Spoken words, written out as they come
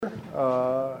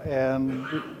and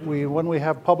when we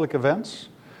have public events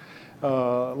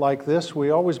like this, we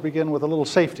always begin with a little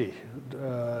safety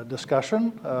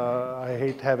discussion. I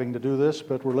hate having to do this,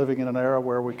 but we're living in an era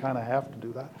where we kind of have to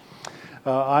do that.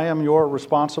 I am your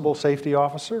responsible safety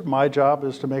officer. My job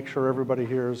is to make sure everybody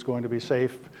here is going to be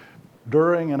safe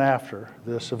during and after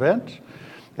this event.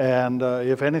 And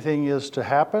if anything is to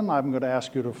happen, I'm going to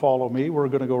ask you to follow me. We're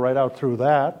going to go right out through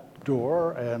that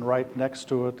door, and right next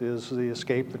to it is the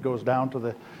escape that goes down to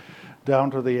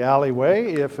the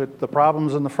alleyway. If the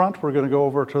problem's in the front, we're going to go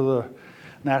over to the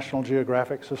National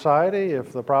Geographic Society.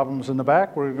 If the problem's in the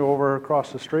back, we're going to go over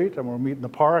across the street, and we'll meet in the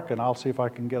park, and I'll see if I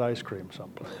can get ice cream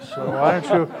someplace. So why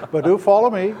don't you, but do follow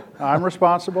me. I'm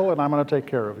responsible, and I'm going to take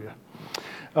care of you.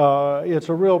 It's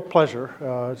a real pleasure.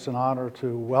 It's an honor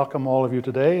to welcome all of you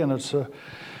today, and it's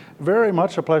very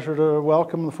much a pleasure to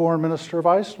welcome the Foreign Minister of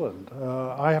Iceland.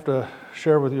 I have to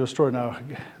share with you a story now.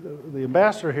 The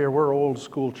ambassador here, we're old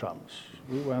school chums.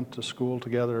 We went to school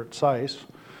together at CSIS.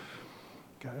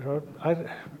 It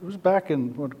was back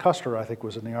when Custer, I think,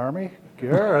 was in the Army,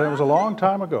 Ger, and it was a long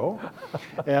time ago.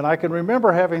 And I can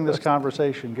remember having this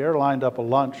conversation. Ger lined up a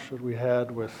lunch that we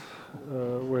had with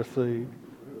the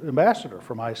ambassador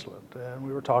from Iceland, and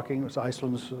we were talking. It was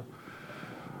Iceland's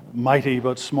mighty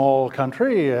but small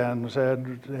country, and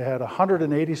said they had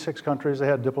 186 countries they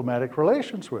had diplomatic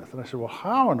relations with. And I said, well,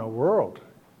 how in the world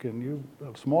can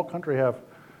a small country, have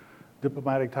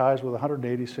diplomatic ties with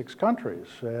 186 countries?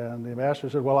 And the ambassador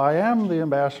said, well, I am the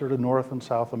ambassador to North and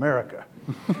South America.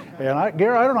 And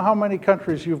Gary, I don't know how many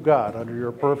countries you've got under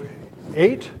your purview.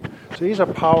 8? So he's a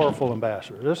powerful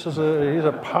ambassador. He's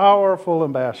a powerful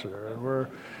ambassador,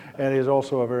 and he's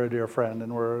also a very dear friend,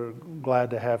 and we're glad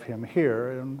to have him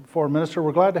here. And Foreign Minister,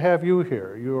 we're glad to have you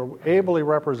here. You're ably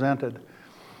represented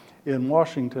in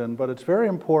Washington, but it's very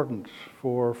important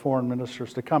for foreign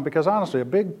ministers to come, because honestly, a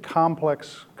big,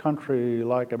 complex country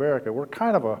like America,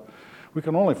 we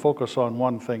can only focus on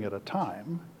one thing at a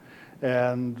time.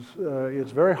 And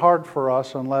it's very hard for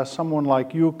us unless someone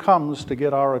like you comes to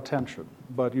get our attention.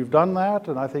 But you've done that,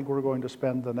 and I think we're going to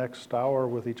spend the next hour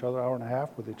with each other, hour and a half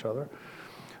with each other,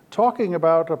 talking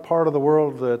about a part of the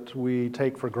world that we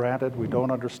take for granted, we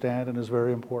don't understand, and is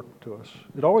very important to us.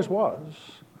 It always was.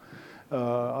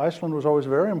 Iceland was always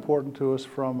very important to us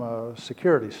from a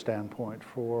security standpoint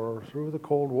through the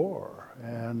Cold War.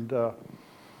 And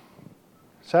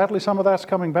sadly, some of that's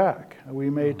coming back. We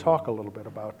may talk a little bit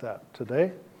about that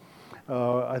today.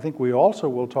 I think we also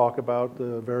will talk about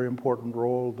the very important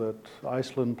role that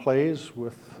Iceland plays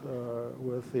with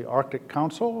the Arctic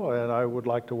Council, and I would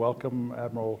like to welcome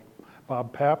Admiral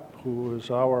Bob Papp, who is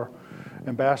our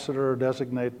ambassador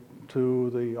designate to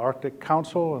the Arctic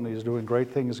Council, and he's doing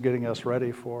great things getting us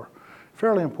ready for a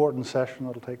fairly important session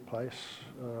that'll take place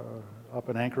up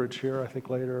in Anchorage here, I think,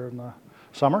 later in the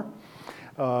summer.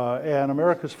 And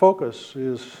America's focus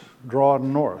is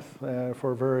drawn north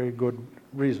for very good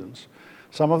reasons.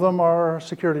 Some of them are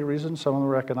security reasons, some of them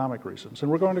are economic reasons, and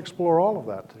we're going to explore all of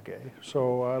that today.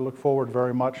 So I look forward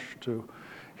very much to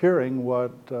hearing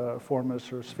what Foreign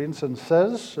Minister Sveinsson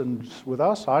says, and with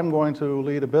us, I'm going to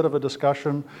lead a bit of a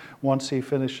discussion once he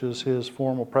finishes his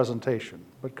formal presentation.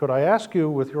 But could I ask you,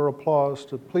 with your applause,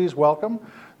 to please welcome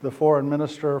the Foreign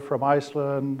Minister from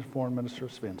Iceland, Foreign Minister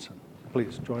Sveinsson.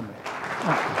 Please join me.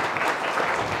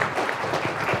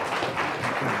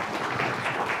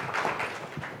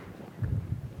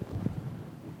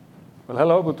 Well,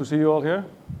 hello, good to see you all here.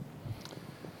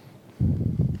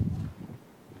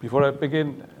 Before I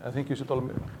begin, I think you should all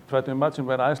try to imagine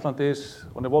where Iceland is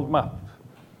on a world map,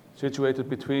 situated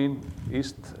between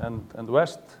east and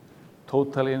west,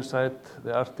 totally inside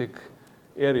the Arctic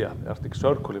area, the Arctic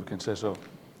Circle, if you can say so.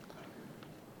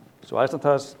 So Iceland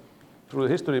has, through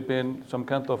history, been some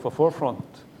kind of a forefront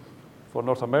for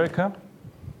North America,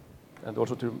 and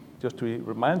also just to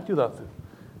remind you that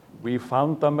we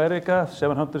found America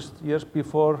 700 years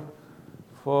before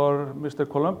Mr.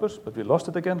 Columbus, but we lost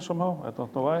it again somehow. I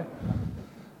don't know why.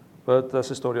 But that's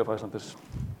the story of Icelanders.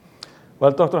 Well,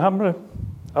 Dr. Hamre,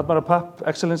 Admiral Papp,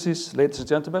 Excellencies, ladies and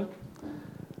gentlemen,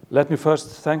 let me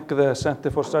first thank the Center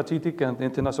for Strategic and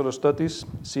International Studies,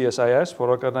 CSIS, for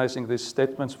organizing this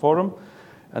Statesmen Forum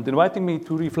and inviting me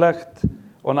to reflect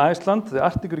on Iceland, the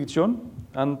Arctic region,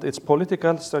 and its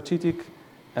political, strategic,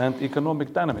 and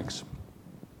economic dynamics.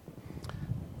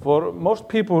 For most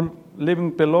people living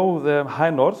below the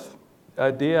high north, the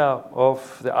idea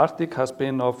of the Arctic has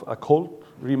been of a cold,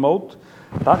 remote,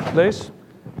 dark place,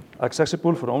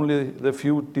 accessible for only the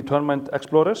few determined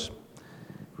explorers,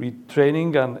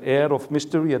 retraining an air of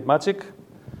mystery and magic.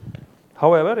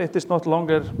 However, it is not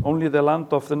longer only the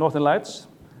land of the Northern Lights,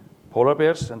 polar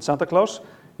bears, and Santa Claus.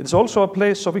 It is also a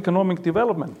place of economic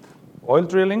development, oil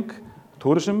drilling,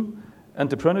 tourism,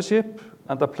 entrepreneurship,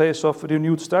 and a place of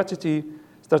renewed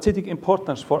strategic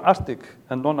importance for Arctic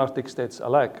and non-Arctic states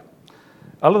alike.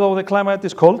 Although the climate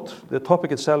is cold, the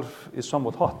topic itself is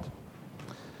somewhat hot.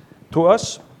 To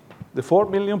us, the 4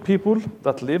 million people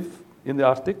that live in the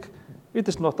Arctic, it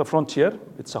is not a frontier,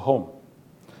 it's a home.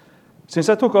 Since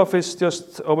I took office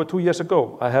just over 2 years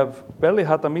ago, I have barely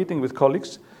had a meeting with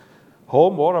colleagues,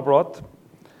 home or abroad,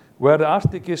 where the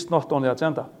Arctic is not on the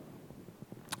agenda.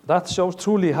 That shows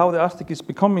truly how the Arctic is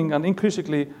becoming an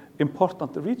increasingly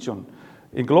important region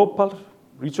in global,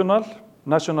 regional,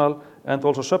 national, and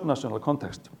also subnational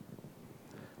context.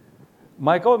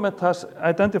 My government has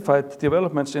identified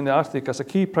developments in the Arctic as a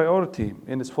key priority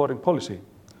in its foreign policy.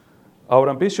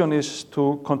 Our ambition is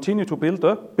to continue to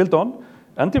build on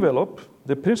and develop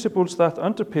the principles that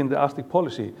underpin the Arctic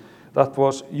policy that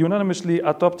was unanimously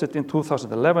adopted in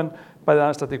 2011 by the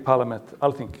Icelandic Parliament,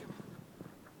 Alþingi.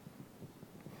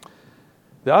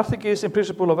 The Arctic is in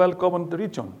principle a well-governed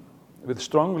region with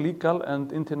strong legal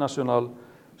and institutional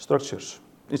structures.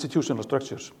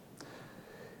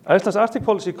 Iceland's Arctic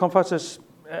policy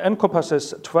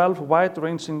encompasses 12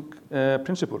 wide-ranging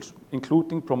principles,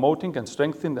 including promoting and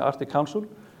strengthening the Arctic Council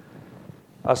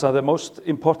as the most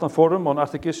important forum on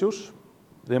Arctic issues,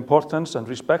 the importance and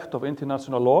respect of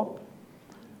international law,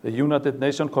 the United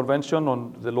Nations Convention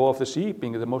on the Law of the Sea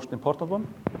being the most important one.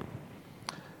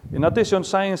 In addition,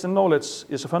 science and knowledge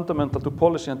is fundamental to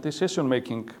policy and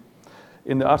decision-making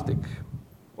in the Arctic.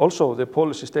 Also, the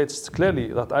policy states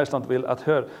clearly that Iceland will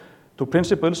adhere to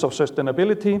principles of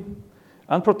sustainability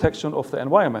and protection of the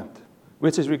environment,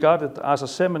 which is regarded as a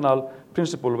seminal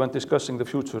principle when discussing the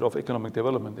future of economic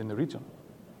development in the region.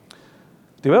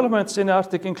 Developments in the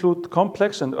Arctic include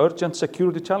complex and urgent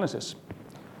security challenges.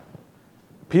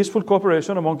 Peaceful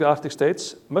cooperation among the Arctic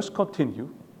states must continue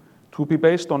to be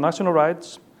based on national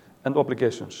rights and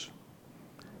obligations.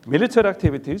 Military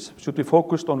activities should be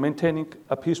focused on maintaining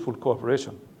a peaceful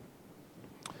cooperation.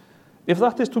 If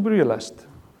that is to be realized,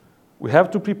 we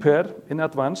have to prepare in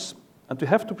advance and we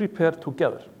have to prepare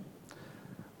together.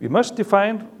 We must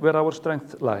define where our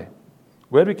strengths lie,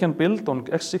 where we can build on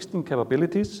existing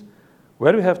capabilities,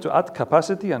 where we have to add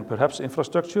capacity and perhaps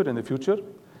infrastructure in the future,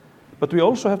 but we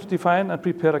also have to define and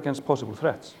prepare against possible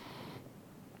threats.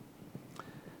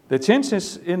 The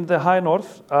changes in the high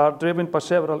north are driven by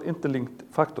several interlinked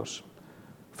factors.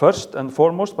 First and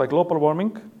foremost by global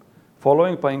warming,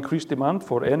 following by increased demand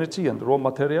for energy and raw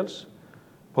materials,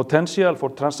 potential for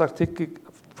transarctic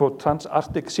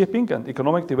shipping and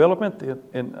economic development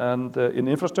in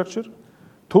infrastructure,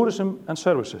 tourism and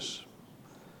services.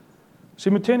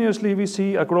 Simultaneously, we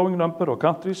see a growing number of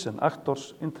countries and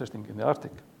actors interested in the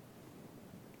Arctic.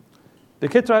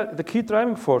 The key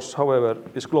driving force, however,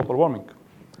 is global warming.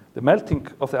 The melting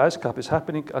of the ice cap is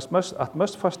happening at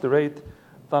much faster rate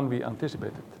than we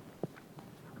anticipated.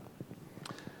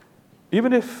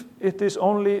 Even if it is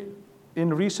only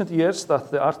in recent years that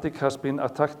the Arctic has been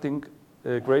attracting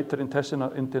greater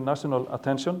international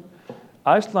attention,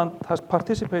 Iceland has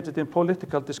participated in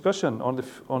political discussion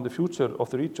on the future of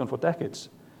the region for decades.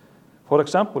 For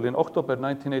example, in October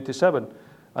 1987,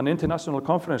 an international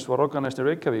conference was organized in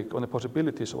Reykjavik on the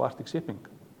possibilities of Arctic shipping.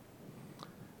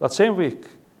 That same week,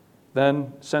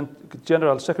 then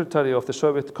General Secretary of the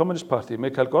Soviet Communist Party,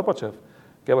 Mikhail Gorbachev,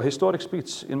 gave a historic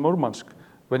speech in Murmansk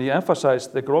when he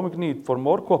emphasized the growing need for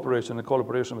more cooperation and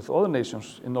collaboration with other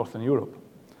nations in Northern Europe.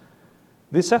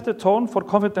 This set the tone for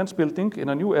confidence building in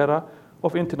a new era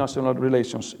of international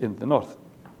relations in the North.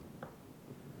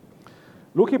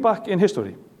 Looking back in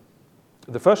history,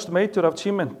 the first major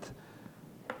achievement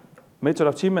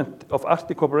of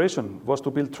Arctic cooperation was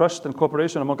to build trust and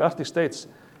cooperation among Arctic states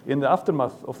in the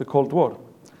aftermath of the Cold War,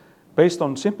 based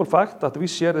on simple fact that we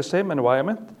share the same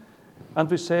environment and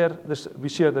we share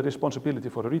the responsibility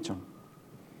for the region.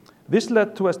 This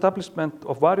led to establishment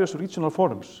of various regional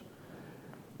forums,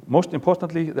 most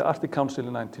importantly the Arctic Council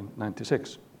in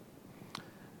 1996.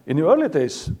 In the early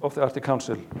days of the Arctic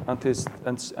Council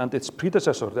and its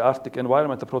predecessor, the Arctic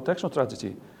Environmental Protection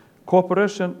Strategy,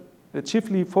 cooperation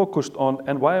chiefly focused on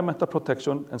environmental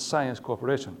protection and science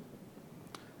cooperation.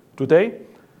 Today,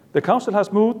 the Council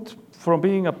has moved from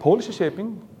being a policy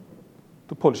shaping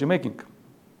to policy making,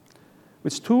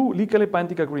 with two legally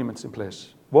binding agreements in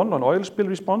place, one on oil spill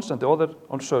response and the other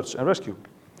on search and rescue.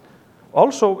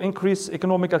 Also, increased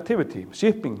economic activity,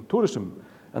 shipping, tourism,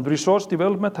 and resource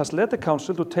development has led the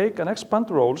Council to take and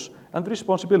expand roles and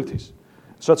responsibilities,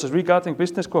 such as regarding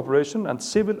business cooperation and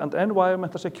civil and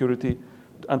environmental security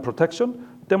and protection,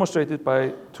 demonstrated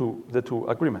by the two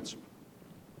agreements.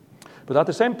 But at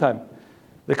the same time,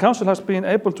 The Council has been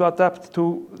able to adapt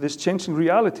to this changing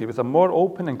reality with a more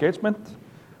open engagement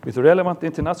with relevant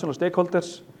international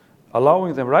stakeholders,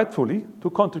 allowing them rightfully to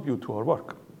contribute to our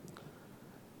work.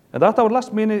 And at our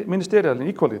last ministerial in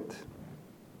Equality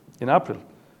in April,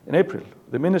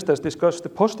 the ministers discussed the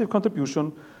positive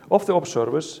contribution of the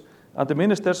observers, and the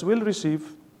ministers will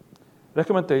receive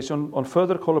recommendation on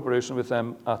further collaboration with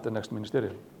them at the next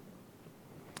ministerial.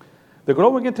 The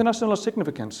growing international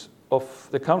significance of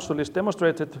the Council is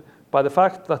demonstrated by the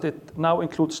fact that it now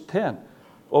includes 10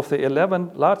 of the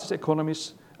 11 largest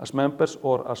economies as members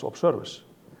or as observers,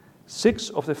 6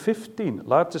 of the 15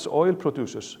 largest oil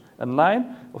producers, and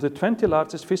 9 of the 20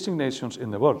 largest fishing nations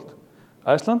in the world,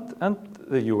 Iceland and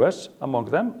the US among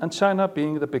them, and China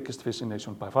being the biggest fishing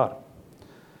nation by far.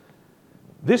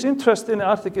 This interest in the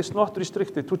Arctic is not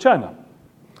restricted to China.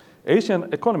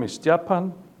 Asian economies,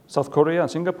 Japan, South Korea, and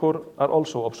Singapore are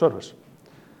also observers.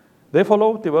 They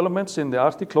follow developments in the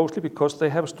Arctic closely because they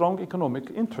have strong economic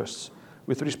interests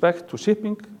with respect to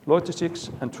shipping, logistics,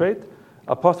 and trade,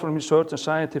 apart from research and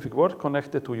scientific work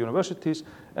connected to universities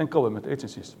and government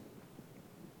agencies.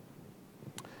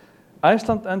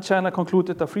 Iceland and China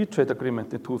concluded a free trade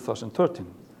agreement in 2013,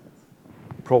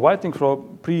 providing for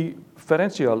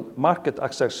preferential market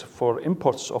access for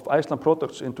imports of Iceland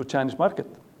products into Chinese market.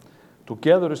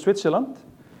 Together with Switzerland,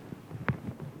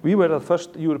 we were the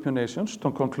first European nations to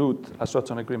conclude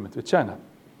such an agreement with China.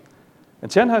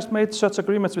 And China has made such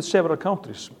agreements with several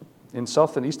countries in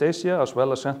South and East Asia, as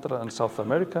well as Central and South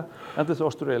America, and with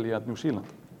Australia and New Zealand.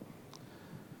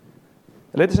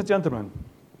 Ladies and gentlemen,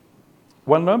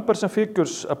 when numbers and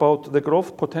figures about the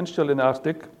growth potential in the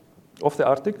Arctic,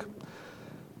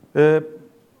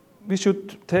 we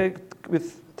should take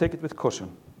it with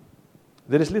caution.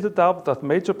 There is little doubt that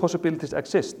major possibilities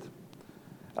exist.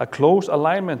 A close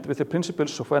alignment with the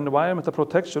principles of environmental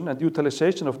protection and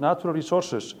utilization of natural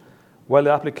resources, while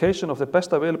the application of the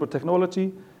best available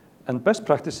technology and best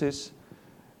practices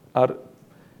are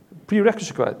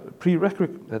prerequisite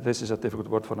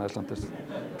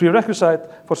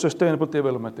for sustainable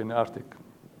development in the Arctic.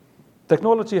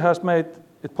 Technology has made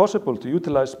it possible to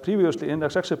utilize previously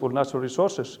inaccessible natural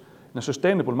resources in a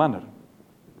sustainable manner.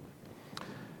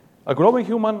 A growing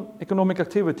human economic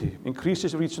activity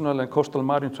increases regional and coastal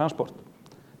marine transport.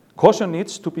 Caution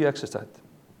needs to be exercised.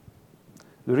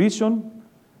 The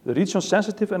region's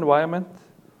sensitive environment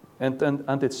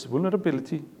and its vulnerable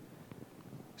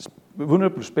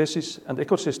species and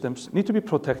ecosystems need to be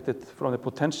protected from the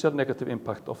potential negative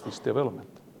impact of this development.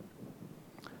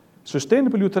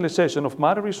 Sustainable utilization of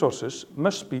marine resources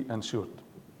must be ensured.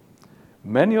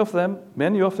 Many of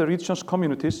the region's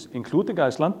communities, including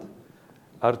Iceland,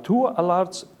 are to a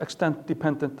large extent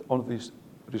dependent on these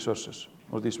resources.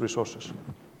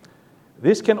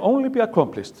 This can only be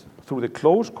accomplished through the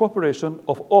close cooperation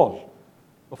of all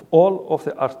of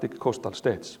the Arctic coastal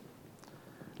states.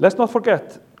 Let's not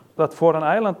forget that for an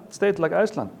island state like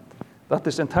Iceland that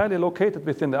is entirely located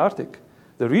within the Arctic,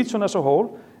 the region as a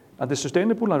whole and the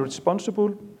sustainable and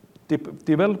responsible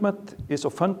development is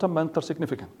of fundamental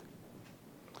significance.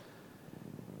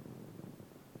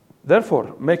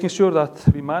 Therefore, making sure that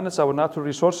we manage our natural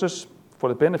resources for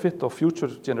the benefit of future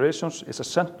generations is a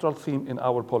central theme in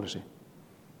our policy.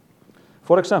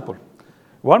 For example,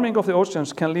 warming of the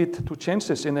oceans can lead to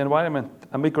changes in the environment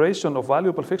and migration of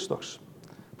valuable fish stocks,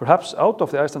 perhaps out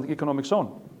of the Icelandic economic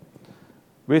zone.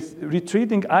 With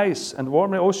retreating ice and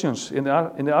warmer oceans in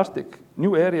the Arctic,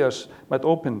 new areas might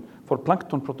open for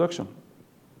plankton production,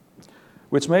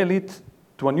 which may lead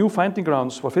to a new finding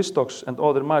grounds for fish stocks and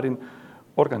other marine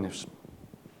organisms,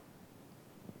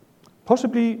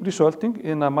 possibly resulting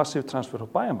in a massive transfer of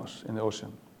biomass in the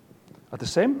ocean. At the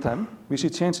same time, we see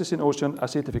changes in ocean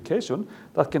acidification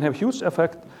that can have huge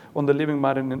effect on the living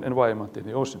marine environment in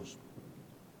the oceans.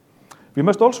 We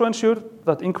must also ensure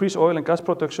that increased oil and gas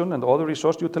production and other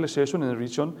resource utilization in the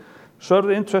region serve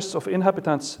the interests of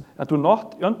inhabitants and do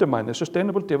not undermine the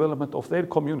sustainable development of their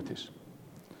communities.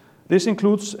 This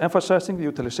includes emphasizing the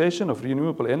utilization of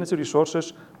renewable energy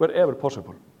resources wherever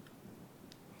possible.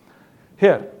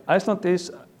 Here, Iceland is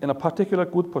in a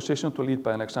particularly good position to lead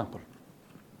by an example.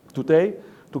 Today,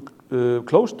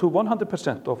 close to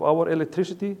 100% of our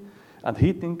electricity and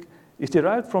heating is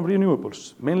derived from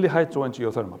renewables, mainly hydro and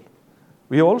geothermal.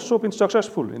 We have also been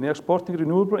successful in exporting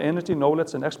renewable energy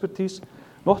knowledge and expertise,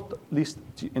 not least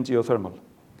in geothermal,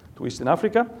 to Eastern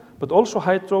Africa, but also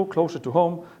hydro closer to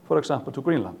home, for example, to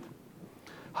Greenland.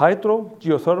 Hydro,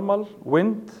 geothermal,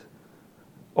 wind,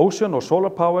 ocean or solar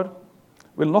power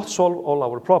will not solve all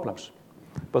our problems,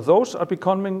 but those are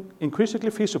becoming increasingly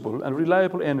feasible and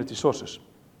reliable energy sources.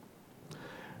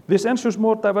 This ensures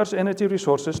more diverse energy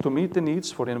resources to meet the needs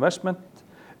for investment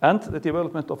and the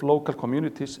development of local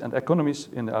communities and economies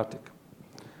in the Arctic.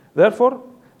 Therefore,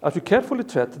 as we carefully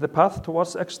tread the path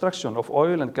towards extraction of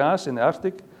oil and gas in the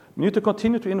Arctic, we need to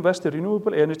continue to invest in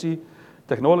renewable energy,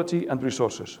 technology, and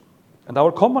resources. And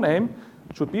our common aim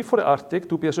should be for the Arctic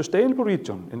to be a sustainable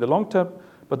region in the long term,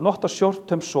 but not a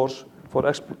short-term source for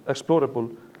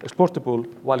exportable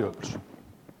valuables.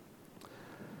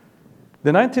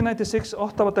 The 1996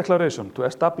 Ottawa Declaration to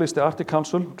establish the Arctic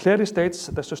Council clearly states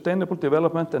that sustainable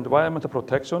development and environmental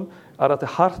protection are at the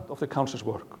heart of the Council's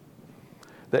work.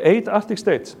 The 8 Arctic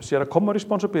states share a common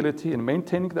responsibility in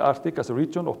maintaining the Arctic as a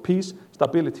region of peace,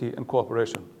 stability, and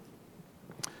cooperation.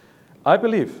 I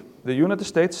believe the United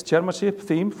States chairmanship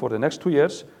theme for the next 2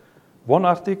 years, One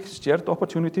Arctic, Shared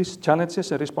Opportunities,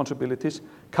 Challenges, and Responsibilities,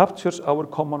 captures our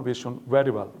common vision very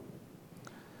well.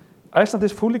 Iceland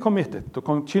is fully committed to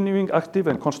continuing active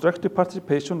and constructive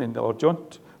participation in our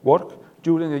joint work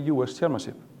during the U.S.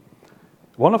 chairmanship.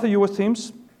 One of the U.S.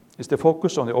 themes is the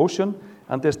focus on the ocean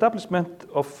and the establishment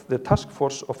of the Task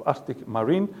Force of Arctic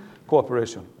Marine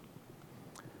Cooperation.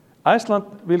 Iceland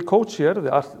will co-chair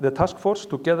the task force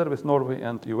together with Norway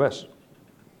and the US.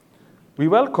 We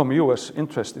welcome US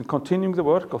interest in continuing the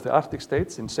work of the Arctic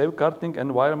states in safeguarding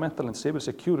environmental and civil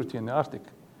security in the Arctic,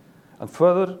 and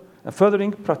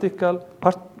furthering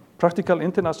practical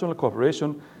international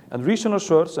cooperation and regional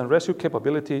search and rescue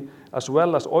capability, as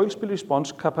well as oil spill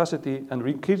response capacity, and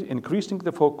increasing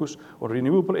the focus on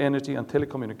renewable energy and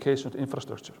telecommunications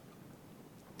infrastructure.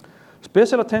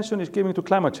 Special attention is given to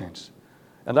climate change,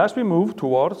 and as we move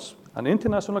towards an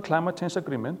international climate change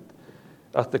agreement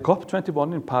at the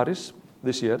COP21 in Paris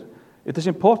this year, it is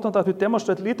important that we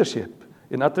demonstrate leadership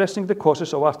in addressing the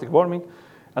causes of Arctic warming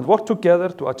and work together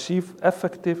to achieve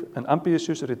effective and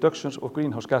ambitious reductions of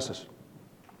greenhouse gases.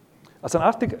 As an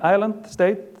Arctic island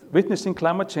state witnessing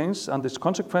climate change and its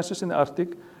consequences in the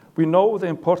Arctic, we know the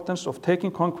importance of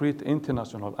taking concrete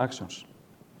international actions.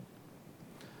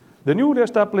 The newly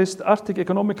established Arctic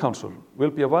Economic Council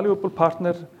will be a valuable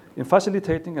partner in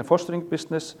facilitating and fostering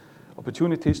business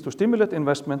opportunities to stimulate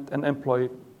investment and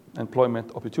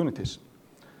employment opportunities.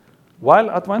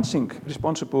 While advancing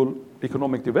responsible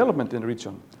economic development in the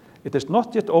region, it is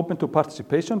not yet open to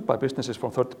participation by businesses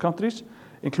from third countries,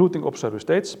 including observer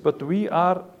states, but we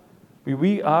are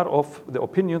of the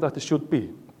opinion that it should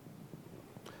be.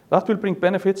 That will bring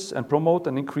benefits and promote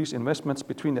and increase investments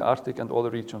between the Arctic and other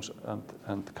regions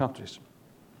and countries.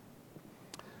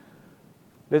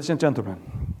 Ladies and gentlemen,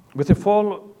 with the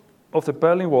fall of the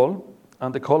Berlin Wall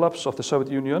and the collapse of the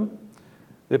Soviet Union,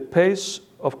 the pace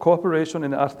of cooperation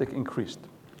in the Arctic increased.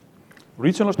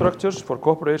 Regional structures for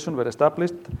cooperation were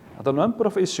established, and a number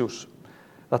of issues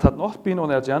that had not been on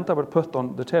the agenda were put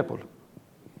on the table.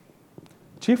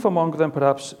 Chief among them,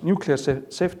 perhaps, nuclear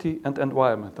safety and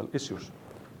environmental issues.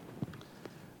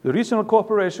 The regional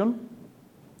cooperation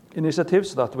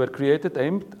initiatives that were created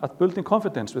aimed at building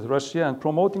confidence with Russia and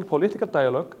promoting political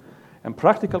dialogue and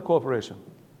practical cooperation.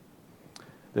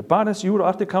 The Barents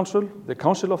Euro-Arctic Council, the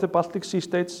Council of the Baltic Sea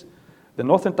States, the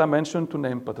Northern Dimension, to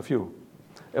name but a few,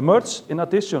 emerged in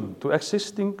addition to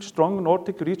existing strong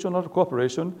Nordic regional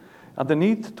cooperation and the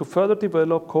need to further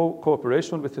develop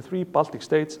cooperation with the 3 Baltic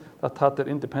states that had their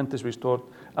independence restored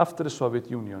after the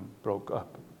Soviet Union broke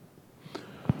up.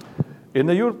 In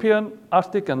the European,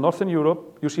 Arctic, and Northern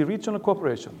Europe, you see regional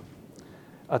cooperation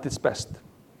at its best.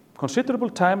 Considerable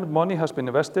time and money has been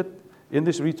invested in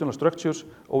these regional structures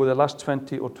over the last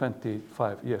 20 or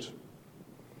 25 years.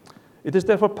 It is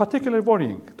therefore particularly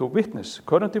worrying to witness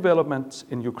current developments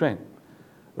in Ukraine.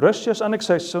 Russia's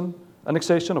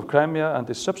annexation of Crimea and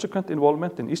its subsequent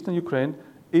involvement in eastern Ukraine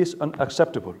is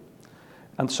unacceptable,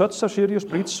 and such a serious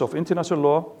breach of international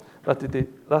law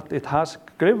that it has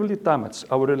gravely damaged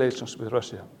our relations with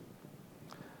Russia.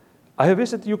 I have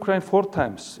visited Ukraine 4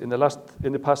 times in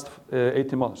the past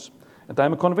 18 months, and I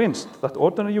am convinced that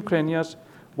ordinary Ukrainians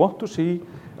want to see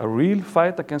a real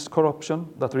fight against corruption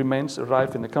that remains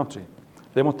rife in the country.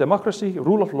 They want democracy,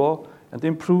 rule of law, and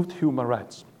improved human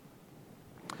rights.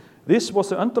 This was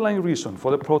the underlying reason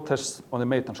for the protests on the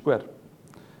Maidan Square.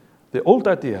 The old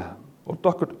idea or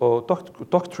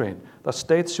doctrine that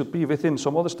states should be within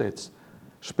some other states'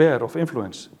 sphere of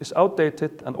influence is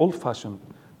outdated and old-fashioned,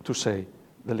 to say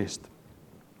the least.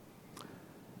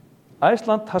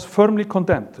 Iceland has firmly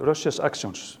condemned Russia's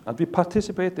actions, and we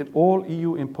participate in all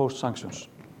EU-imposed sanctions.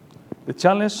 The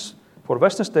challenge for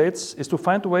Western states is to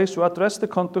find ways to address the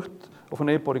conduct of a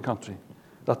neighboring country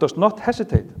that does not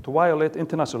hesitate to violate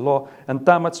international law and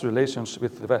damage relations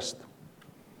with the West.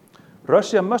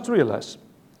 Russia must realize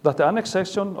that the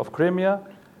annexation of Crimea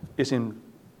is in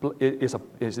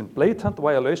is in blatant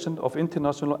violation of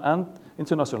international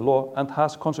law and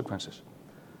has consequences.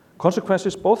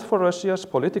 Consequences both for Russia's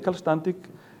political standing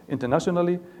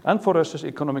internationally and for Russia's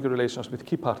economic relations with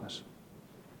key partners.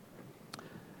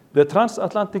 The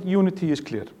transatlantic unity is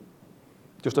clear.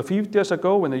 Just a few days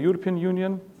ago, when the European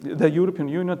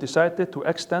Union decided to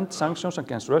extend sanctions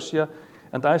against Russia,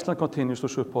 and Iceland continues to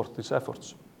support these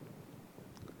efforts.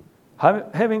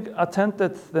 Having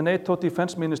attended the NATO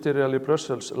Defense Ministerial in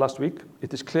Brussels last week,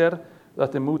 it is clear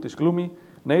that the mood is gloomy.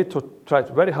 NATO tried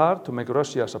very hard to make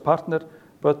Russia as a partner,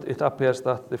 but it appears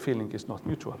that the feeling is not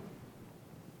mutual.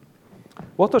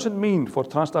 What does it mean for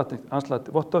transatlantic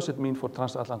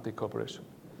cooperation?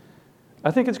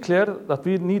 I think it's clear that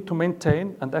we need to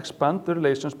maintain and expand the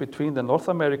relations between the North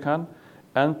American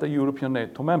and the European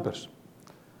NATO members.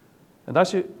 And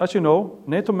as you know,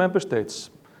 NATO member states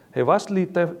have vastly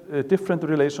different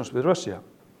relations with Russia.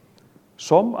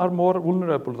 Some are more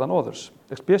vulnerable than others,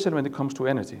 especially when it comes to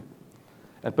energy.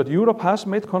 But Europe has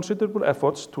made considerable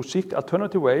efforts to seek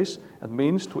alternative ways and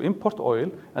means to import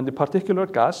oil, and in particular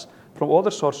gas, from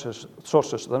other sources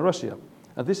than Russia.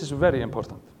 And this is very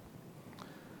important.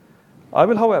 I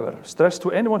will, however, stress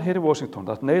to anyone here in Washington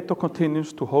that NATO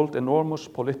continues to hold enormous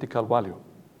political value.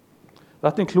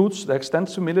 That includes the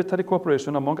extensive military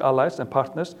cooperation among allies and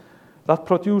partners that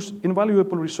produce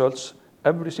invaluable results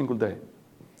every single day.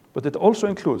 But it also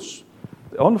includes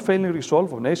the unfailing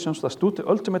resolve of nations that stood the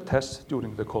ultimate test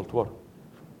during the Cold War.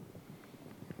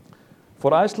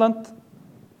 For Iceland,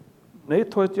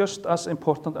 NATO is just as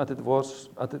important as it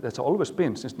has always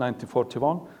been since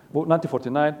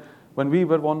 1949, when we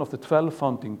were one of the 12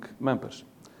 founding members.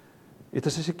 It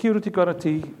is a security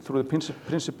guarantee through the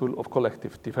principle of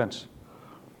collective defense.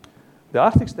 The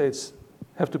Arctic states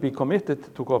have to be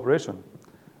committed to cooperation.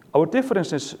 Our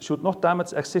differences should not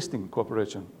damage existing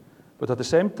cooperation, but at the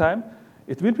same time,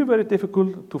 it will be very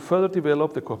difficult to further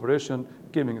develop the cooperation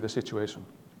given the situation.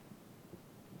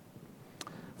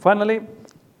 Finally,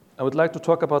 I would like to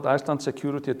talk about Iceland's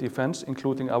security and defense,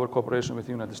 including our cooperation with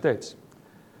the United States.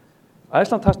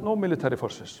 Iceland has no military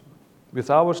forces, with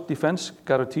our defense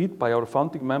guaranteed by our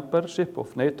founding membership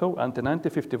of NATO and the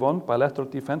 1951 bilateral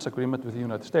defense agreement with the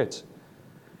United States.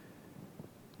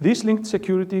 These linked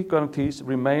security guarantees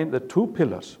remain the two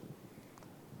pillars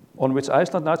on which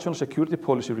Iceland's national security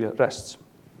policy rests.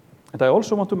 And I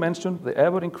also want to mention the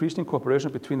ever-increasing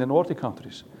cooperation between the Nordic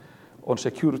countries on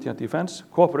security and defense,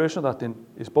 cooperation that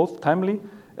is both timely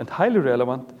and highly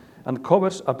relevant and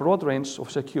covers a broad range of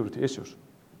security issues.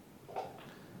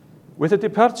 With the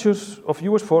departure of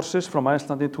US forces from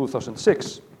Iceland in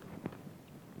 2006,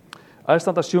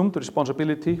 Iceland assumed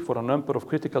responsibility for a number of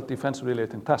critical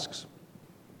defense-related tasks.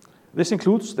 This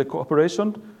includes the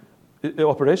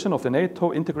operation of the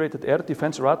NATO integrated air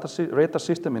defense radar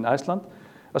system in Iceland,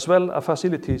 as well as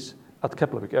facilities at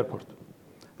Keflavik Airport.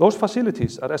 Those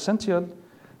facilities are essential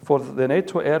for the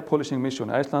NATO air policing mission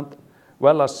in Iceland,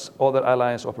 well as other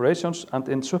alliance operations, and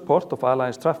in support of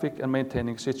alliance traffic and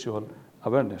maintaining situational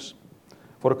awareness.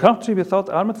 For a country without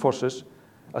armed forces,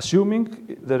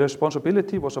 assuming the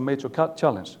responsibility was a major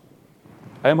challenge.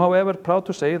 I am, however, proud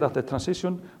to say that the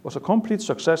transition was a complete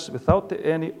success without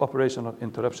any operational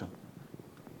interruption.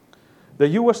 The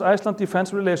US-Iceland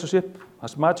defense relationship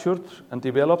has matured and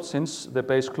developed since the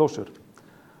base closure.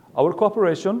 Our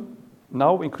cooperation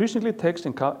now increasingly takes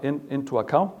into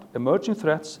account emerging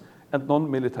threats and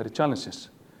non-military challenges.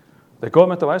 The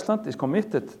government of Iceland is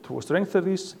committed to strengthen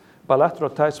these bilateral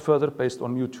ties further based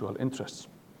on mutual interests.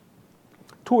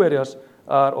 Two areas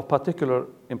are of particular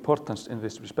importance in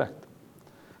this respect.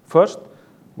 First,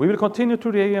 we will continue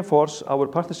to reinforce our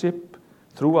partnership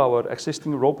through our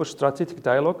existing robust strategic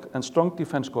dialogue and strong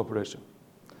defense cooperation.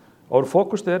 Our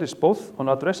focus there is both on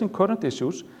addressing current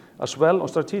issues as well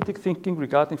as strategic thinking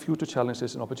regarding future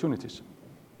challenges and opportunities.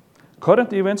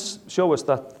 Current events show us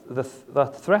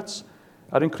that threats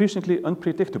are increasingly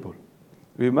unpredictable.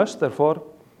 We must therefore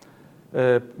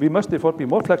be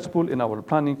more flexible in our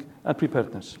planning and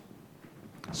preparedness.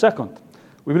 Second,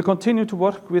 we will continue to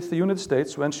work with the United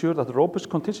States to ensure that a robust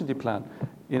contingency plan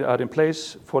are in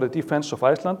place for the defense of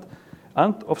Iceland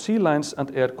and of sea lines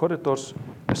and air corridors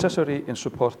necessary in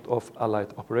support of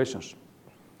allied operations.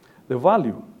 The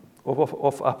value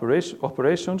of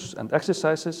operations and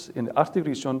exercises in the Arctic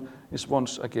region is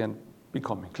once again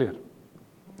becoming clear.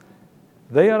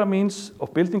 They are a means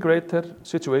of building greater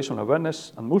situational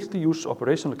awareness and multi-use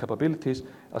operational capabilities,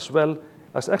 as well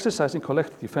as exercising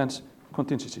collective defense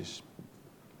contingencies.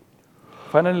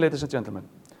 Finally, ladies and gentlemen,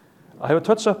 I have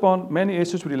touched upon many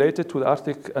issues related to the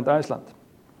Arctic and Iceland.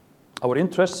 Our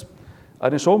interests are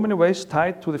in so many ways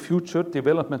tied to the future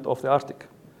development of the Arctic.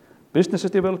 Business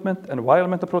development,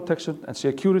 environmental protection, and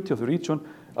security of the region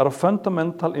are of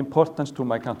fundamental importance to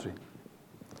my country.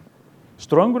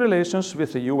 Strong relations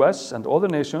with the US and other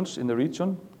nations in the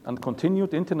region and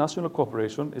continued international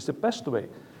cooperation is the best way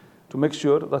to make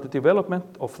sure that the development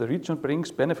of the region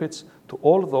brings benefits to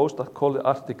all those that call the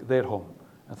Arctic their home.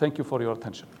 And thank you for your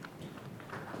attention.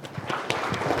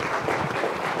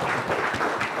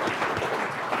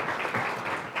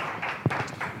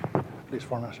 Please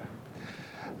form us.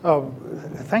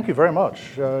 Thank you very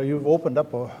much. You've opened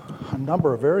up a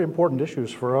number of very important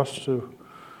issues for us to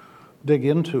dig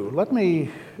into. Let me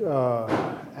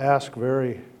ask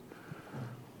very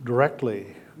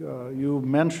directly. You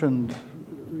mentioned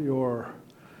your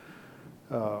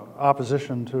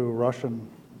opposition to Russian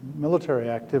military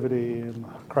activity in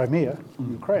Crimea,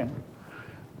 Ukraine.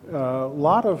 A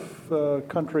lot of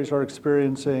countries are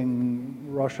experiencing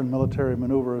Russian military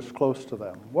maneuvers close to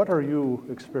them. What are you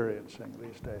experiencing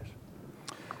these days?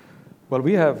 Well,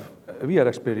 we are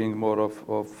experiencing more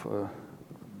of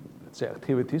let's say,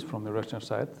 activities from the Russian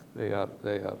side. They are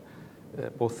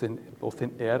both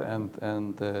in air and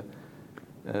under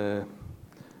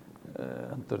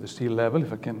the sea level,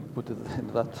 if I can put it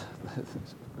in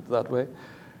that way.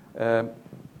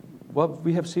 What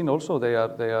we have seen also,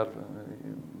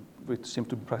 we seem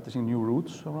to be practicing new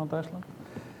routes around Iceland.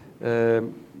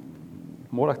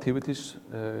 More activities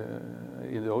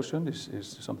in the ocean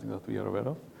is something that we are aware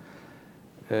of.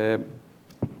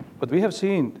 But we have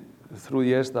seen through the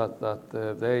years that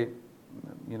they,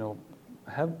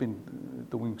 have been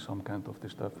doing some kind of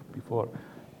this stuff before,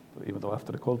 even though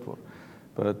after the Cold War.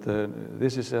 But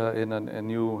this is in a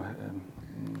new.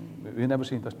 We've never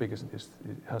seen it as big as it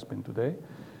has been today.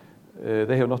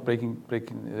 They are not breaking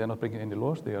any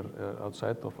laws. They are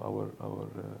outside of our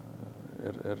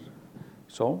air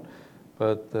zone.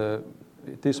 But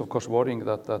it is of course worrying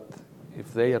that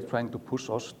if they are trying to push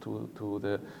us to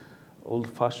the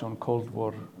old-fashioned Cold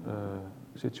War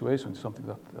situation, something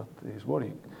that is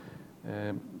worrying.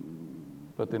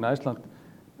 But in Iceland,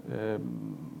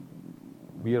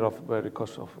 we are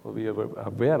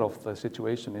aware of the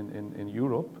situation in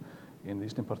Europe, in the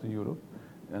eastern part of Europe,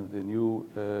 and the new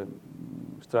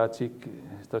strategic,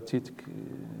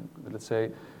 let's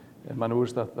say,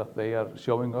 maneuvers that they are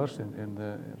showing us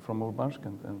from Murmansk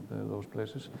and those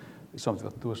places is something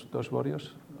that does worry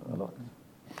us a lot.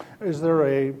 Is there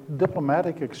a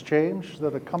diplomatic exchange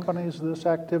that accompanies this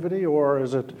activity, or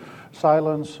is it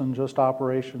silence and just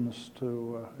operations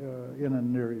to in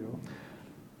and near you?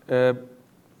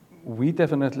 We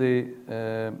definitely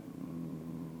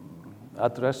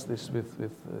address this with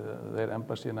their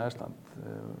embassy in Iceland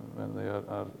when they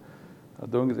are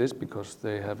doing this, because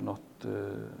they have not,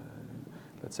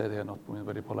 let's say, they are not being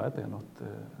very polite. They are not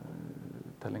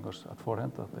telling us at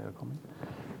forehand that they are coming.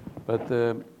 But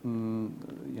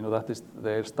that is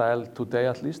their style today,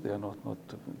 at least. They are not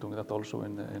doing that also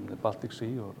in the Baltic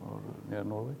Sea or near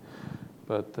Norway.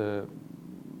 But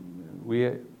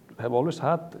we have always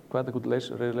had quite a good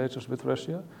relations with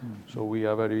Russia, so we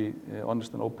are very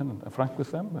honest and open and frank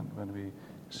with them when we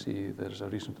see there's a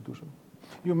reason to do so.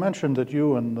 You mentioned that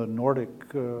you and the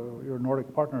your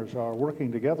Nordic partners are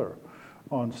working together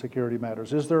on security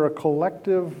matters. Is there a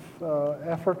collective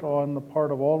effort on the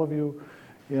part of all of you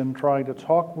in trying to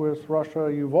talk with Russia?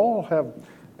 You've all have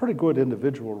pretty good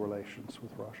individual relations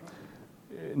with Russia.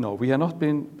 No, we have not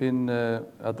been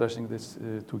addressing this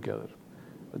together.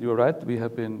 But you are right, we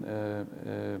have been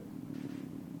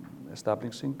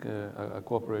establishing a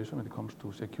cooperation when it comes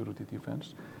to security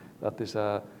defense. That is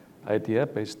an idea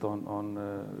based on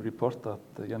a report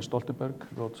that Jens Stoltenberg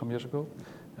wrote some years ago.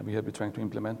 And we have been trying to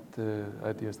implement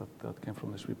ideas that came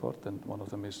from this report, and one of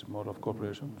them is more of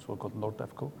cooperation, so-called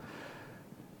NORDEFCO.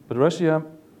 But Russia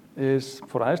is,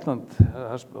 for Iceland,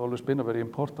 has always been a very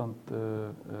important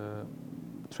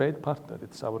trade partner.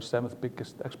 It's our 7th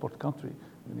biggest export country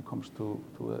when it comes to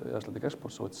Icelandic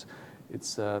exports. So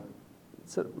it's a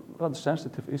rather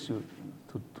sensitive issue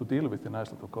to deal with in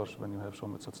Iceland, of course, when you have so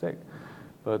much at stake.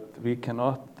 But we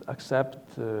cannot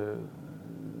accept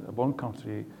one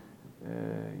country,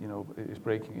 is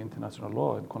breaking international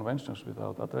law and conventions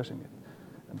without addressing it.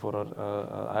 And for an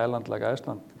island like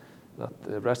Iceland, that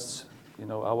rests,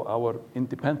 our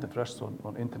independence rests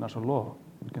on international law,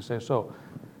 we can say so.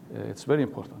 It's very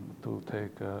important to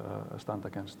take a stand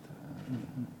against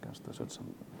such.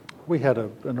 We had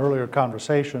an earlier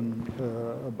conversation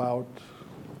about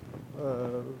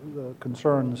the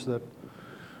concerns that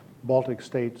Baltic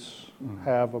states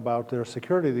have about their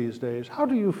security these days. How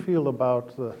do you feel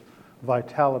about the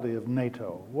vitality of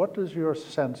NATO? What is your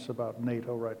sense about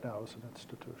NATO right now as an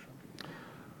institution?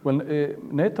 Well,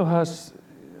 NATO has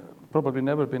probably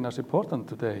never been as important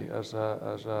today as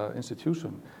an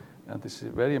institution. And it's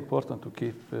very important to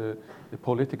keep the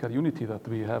political unity that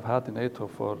we have had in NATO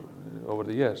for over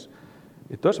the years.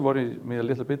 It does worry me a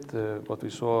little bit what we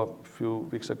saw a few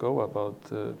weeks ago about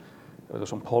there's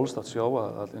some polls that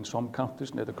show that in some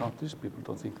countries, NATO countries, people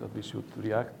don't think that we should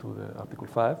react to the Article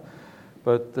 5.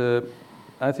 But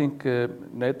I think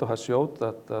NATO has showed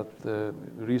that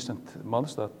recent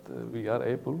months that we are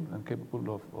able and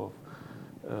capable of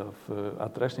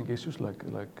addressing issues like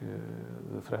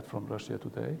the threat from Russia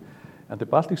today. And the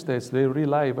Baltic states, they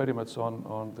rely very much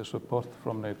on the support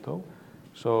from NATO.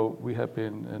 So we have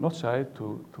been not shy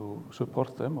to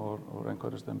support them or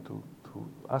encourage them to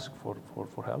ask for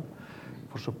help,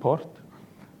 for support,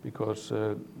 because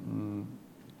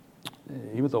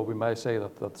even though we might say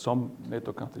that some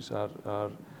NATO countries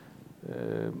are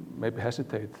maybe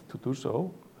hesitate to do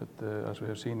so, but as we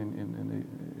have seen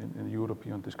in the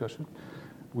European discussion,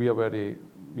 we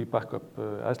back up,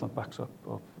 Iceland backs up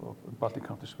of Baltic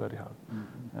countries very hard.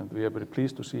 Mm-hmm. And we are very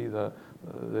pleased to see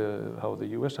how the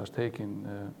US has taken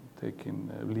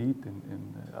lead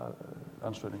in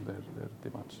answering their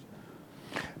demands.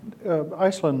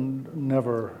 Iceland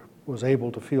never was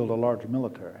able to field a large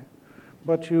military,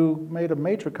 but you made a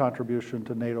major contribution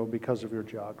to NATO because of your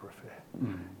geography.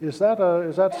 Mm. Is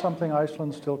that something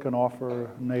Iceland still can offer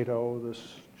NATO,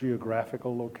 this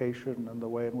geographical location and the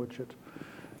way in which it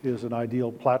is an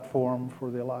ideal platform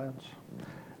for the alliance?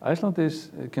 Iceland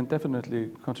can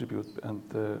definitely contribute, and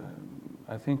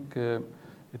I think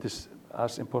it is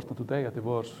as important today as it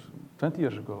was 20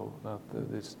 years ago,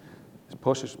 that this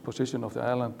position of the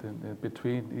island in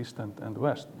between East and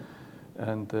West.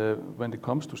 And when it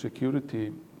comes to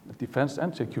security, defense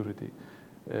and security,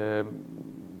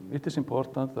 it is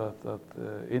important that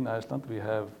in Iceland we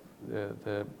have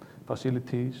the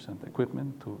facilities and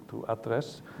equipment to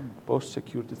address both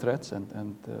security threats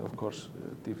and of course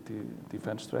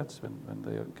defense threats when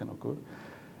they can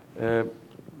occur.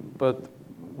 But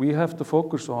we have to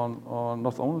focus on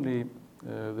not only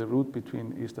the route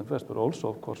between East and West, but also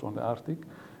of course on the Arctic,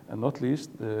 and not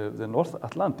least the North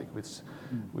Atlantic, which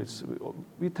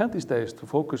we tend these days to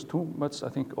focus too much, I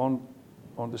think, on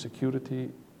the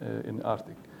security in the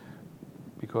Arctic,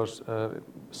 because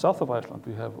south of Iceland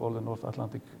we have all the North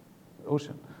Atlantic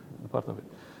Ocean, part of it,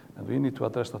 and we need to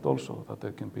address that also, that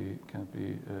there can be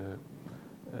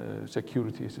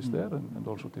security issues there and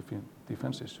also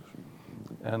defense issues.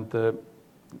 And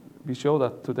we show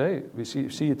that today. We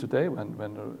see it today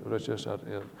when Russians are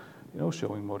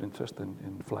showing more interest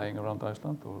in flying around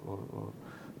Iceland or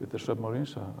with their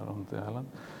submarines around the island.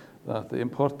 That the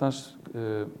importance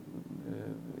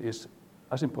is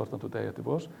as important today as it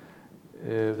was.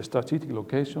 The strategic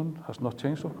location has not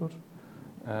changed, of course,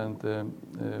 and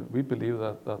we believe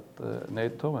that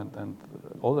NATO and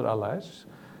other allies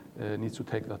need to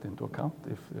take that into account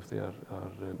if they are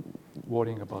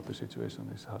worrying about the situation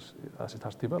as it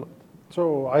has developed.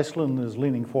 So Iceland is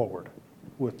leaning forward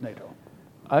with NATO?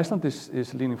 Iceland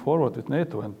is leaning forward with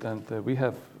NATO, and we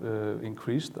have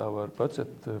increased our budget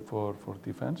for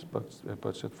defense,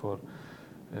 budget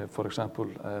for example,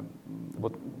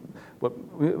 what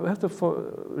we have to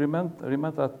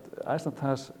remember that Iceland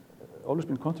has always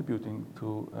been contributing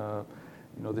to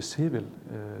the civil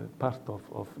part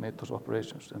of NATO's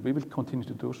operations, and we will continue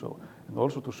to do so, and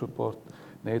also to support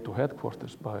NATO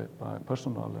headquarters by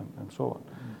personnel and so on.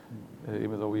 Mm-hmm.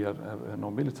 Even though we have no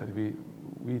military,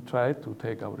 we try to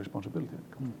take our responsibility.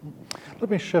 Mm-hmm. Let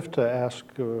me shift to ask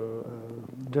a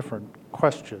different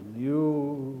question.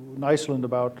 You, in Iceland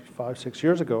about 5-6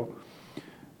 years ago,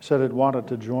 said it wanted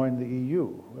to join the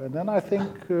EU, and then I think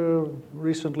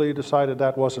recently decided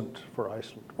that wasn't for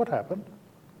Iceland. What happened?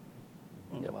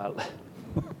 Yeah, well,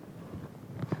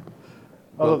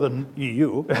 other than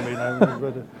EU, I mean,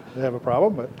 they have a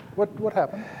problem, but what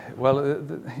happened? Well,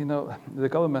 the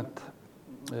government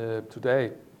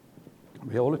today,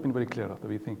 we have always been very clear that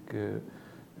we think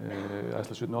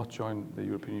Iceland should not join the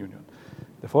European Union.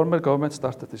 The former government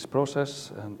started this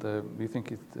process, and we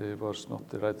think it was not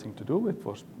the right thing to do. It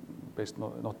was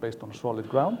not based on solid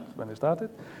ground when they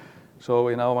started. So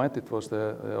in our mind, it was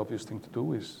the obvious thing to do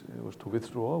was to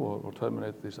withdraw or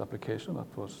terminate this application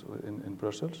that was in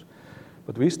Brussels.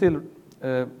 But we still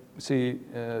see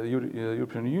the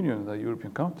European Union, the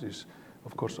European countries,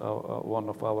 of course, are one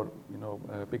of our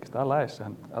biggest allies,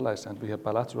 and we have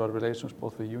bilateral relations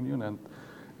both with the Union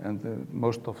and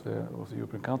most of the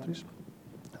European countries.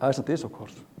 Iceland is, of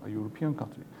course, a European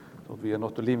country, so we are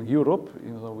not leaving Europe,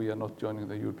 even though we are not joining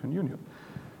the European Union.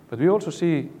 But we also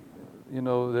see,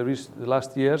 the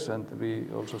last years, and we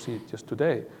also see just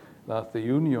today, that the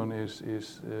Union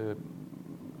is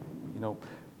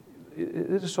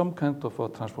there is some kind of a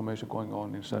transformation going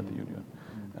on inside the Union.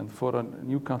 And for a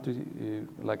new country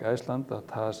like Iceland that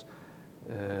has,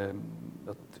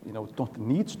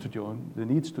 needs to join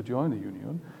the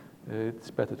Union,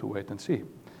 it's better to wait and see.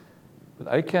 But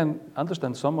I can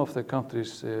understand some of the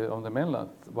countries on the mainland,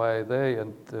 why they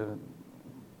and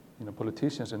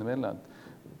politicians in the mainland,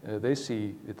 they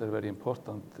see it a very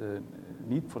important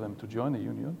need for them to join the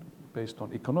Union based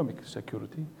on economic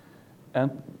security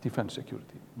and defense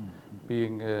security,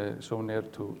 being so near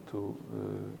to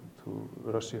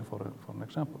Russia, for an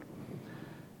example.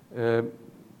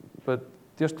 But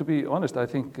just to be honest, I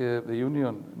think the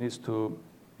Union needs to,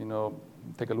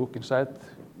 take a look inside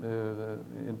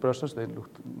in Brussels. They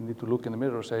need to look in the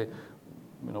mirror and say,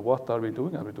 what are we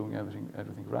doing? Are we doing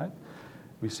everything right?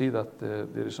 We see that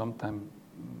there is sometimes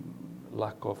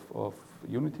lack of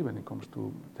unity when it comes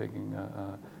to taking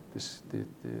the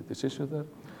decision there.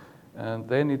 And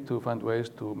they need to find ways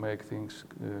to make things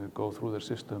go through their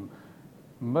system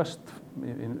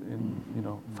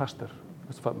faster,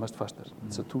 much faster.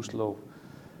 It's a too slow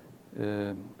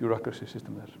bureaucracy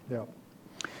system there. Yeah.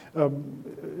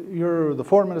 You're the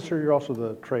foreign minister, you're also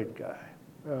the trade guy.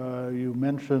 You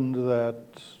mentioned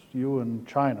that you and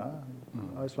China,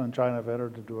 Iceland and China have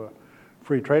entered into a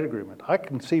free trade agreement. I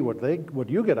can see what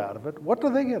you get out of it. What do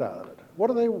they get out of it? Why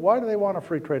do they want a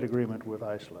free trade agreement with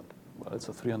Iceland? Well, it's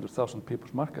a 300,000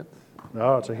 people's market.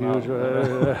 No, it's a huge.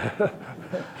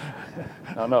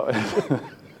 No.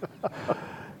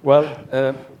 Well,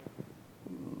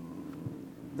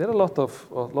 there are a lot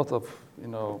of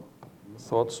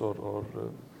thoughts or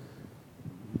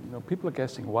people are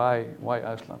guessing why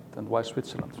Iceland and why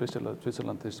Switzerland.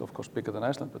 Switzerland is of course bigger than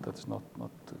Iceland, but that is not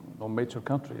no major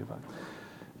country in fact.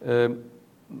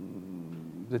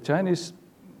 The Chinese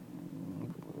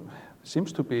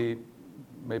seems to be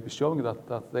maybe showing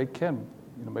that they can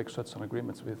make such an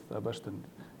agreements with Western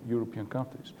European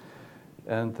countries.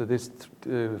 And this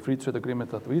free trade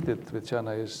agreement that we did with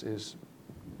China is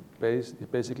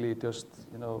basically just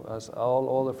as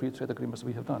all the free trade agreements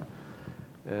we have done.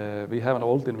 We have an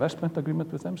old investment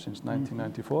agreement with them since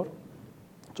 1994,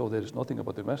 so there is nothing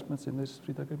about investments in this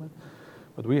free trade agreement.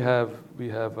 But we have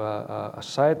a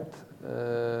side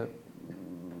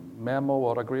memo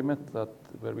or agreement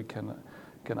where we can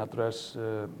address,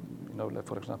 like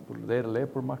for example, their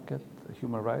labor market,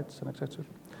 human rights, and etc.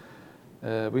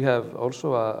 We have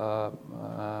also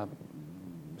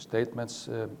statements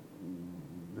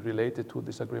related to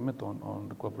this agreement on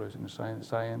the cooperation in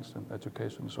science and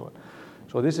education and so on.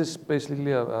 So this is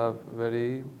basically a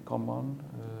very common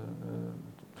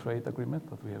trade agreement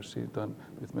that we have seen done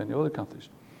with many other countries,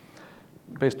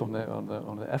 based on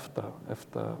the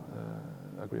EFTA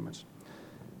agreements.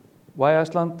 Why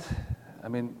Iceland? I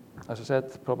mean, as I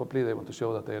said, probably they want to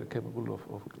show that they are capable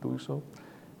of doing so.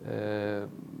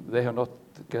 They have not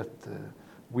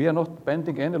we are not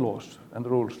bending any laws and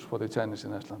rules for the Chinese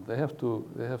in Iceland. They have to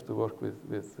work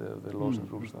with the laws and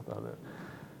rules that are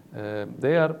there.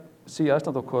 They see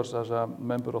Iceland, of course, as a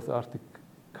member of the Arctic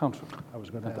Council,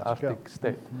 the Arctic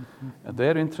state, and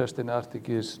their interest in Arctic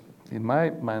is, in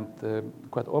my mind,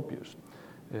 quite obvious.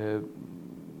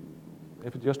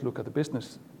 If you just look at the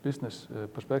business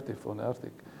perspective on the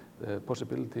Arctic, the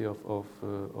possibility of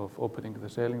opening the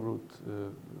sailing route,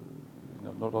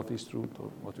 northeast route,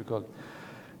 or what we call it,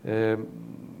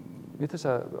 it is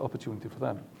an opportunity for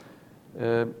them.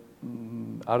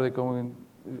 Are they going?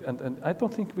 And I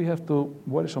don't think we have to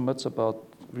worry so much about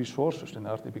resources in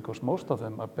Arctic, because most of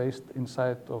them are based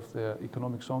inside of the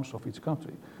economic zones of each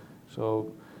country.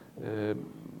 So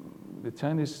the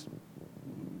Chinese,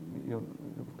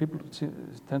 people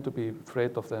tend to be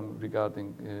afraid of them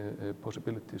regarding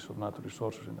possibilities of natural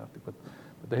resources in Arctic, but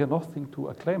they have nothing to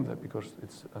acclaim there, because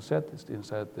it's, as said, it's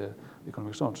inside the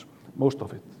economic zones, most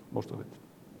of it.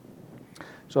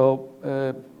 So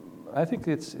I think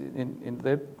it's in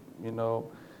their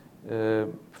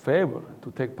favor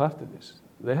to take part in this.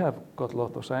 They have got a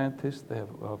lot of scientists. They have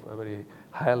a very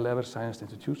high-level science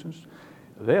institutions.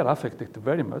 They are affected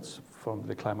very much from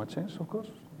the climate change, of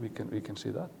course. We can see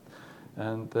that,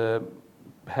 and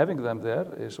having them there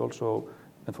is also,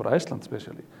 and for Iceland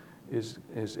especially,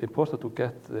 is important to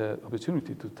get the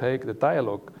opportunity to take the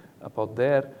dialogue about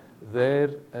their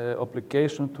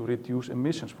obligation to reduce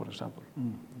emissions, for example.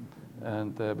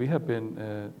 And we have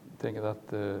been taking that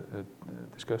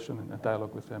discussion and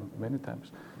dialogue with them many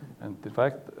times. And in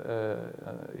fact,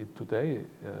 today,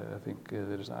 I think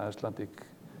there is an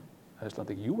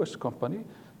Icelandic US company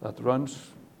that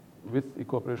runs, in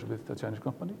cooperation with the Chinese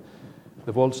company,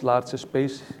 the world's largest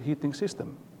space heating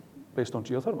system based on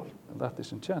geothermal, and that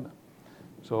is in China.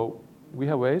 So we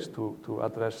have ways to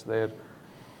address their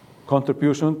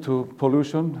contribution to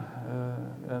pollution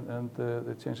and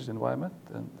the changes in environment,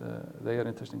 and they are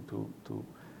interesting to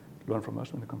learn from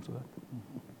us when it comes to that.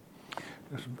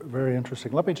 It's very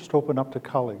interesting. Let me just open up to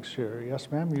colleagues here. Yes,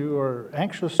 ma'am, you are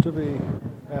anxious to be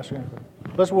asking.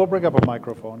 We'll bring up a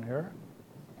microphone here.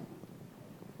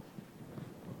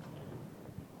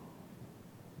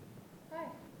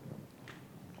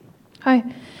 Hi.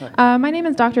 My name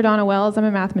is Dr. Donna Wells. I'm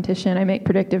a mathematician. I make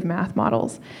predictive math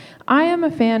models. I am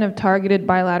a fan of targeted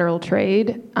bilateral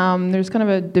trade. There's kind of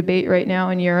a debate right now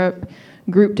in Europe,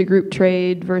 group-to-group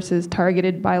trade versus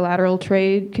targeted bilateral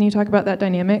trade. Can you talk about that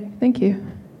dynamic? Thank you.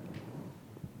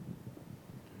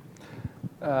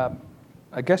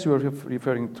 I guess you are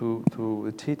referring to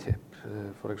the TTIP,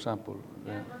 for example.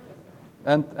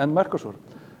 And Mercosur.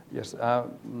 Yes.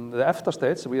 The EFTA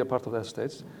states, we are part of the EFTA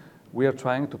states. We are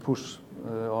trying to push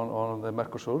on the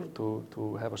Mercosur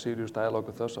to have a serious dialogue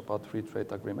with us about free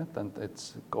trade agreement, and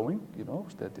it's going,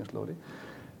 steady and slowly.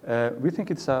 We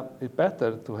think it's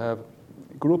better to have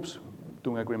groups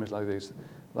doing agreements like this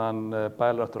than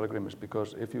bilateral agreements,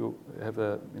 because if you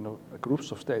have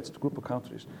groups of states, group of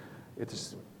countries, it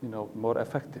is more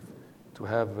effective to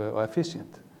have or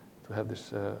efficient to have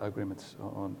these agreements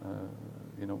on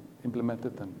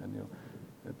implemented and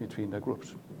between the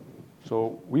groups.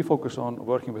 So we focus on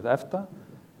working with EFTA.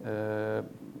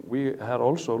 We are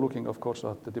also looking, of course,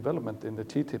 at the development in the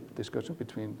TTIP discussion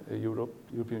between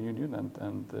European Union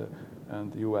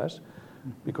and the US,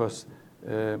 because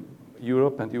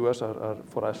Europe and US are,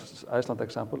 for us, Iceland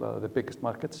example, are the biggest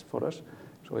markets for us.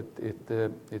 So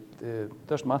it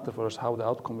does matter for us how the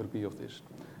outcome will be of this.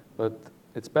 But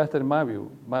it's better, in my view.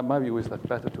 My view is that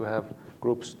better to have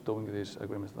groups doing these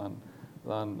agreements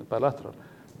than bilateral.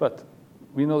 But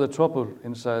we know the trouble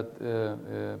inside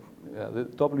the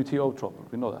WTO trouble.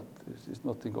 We know that. There's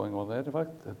nothing going on there, in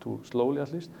fact, too slowly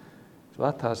at least. So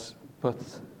that has put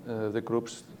the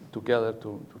groups together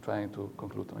to trying to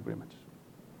conclude an agreement.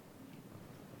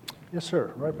 Yes,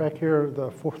 sir. Right back here,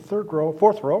 the fourth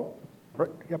row.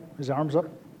 Right. Yep. His arms up.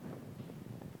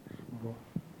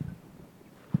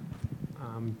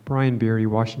 Brian Beery,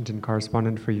 Washington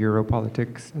correspondent for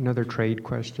Europolitics. Another trade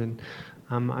question.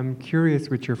 I'm curious,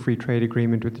 with your free trade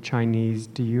agreement with the Chinese,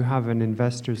 do you have an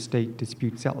investor-state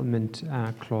dispute settlement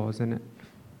clause in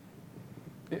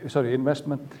it? Sorry,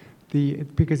 investment?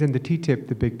 Because in the TTIP,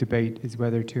 the big debate is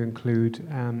whether to include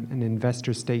an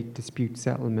investor-state dispute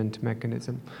settlement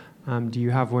mechanism. Do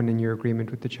you have one in your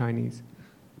agreement with the Chinese?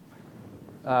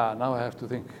 Now I have to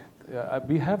think.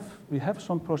 We have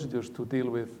some procedures to deal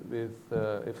with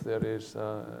if there is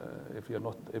if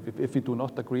we do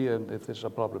not agree and if there's a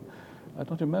problem. I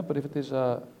don't remember if it is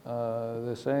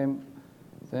the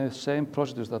same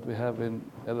procedures that we have in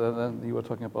than you were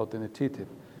talking about in the TTIP.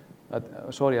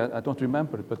 Sorry, I don't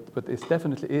remember it, but it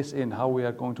definitely is in how we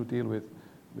are going to deal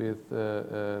with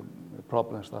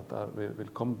problems that will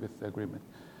come with the agreement.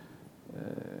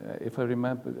 If I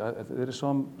remember, there is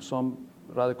some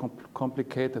rather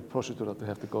complicated procedure that we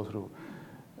have to go through.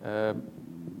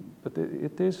 But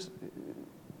it is,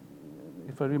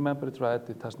 if I remember it right,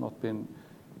 it has not been,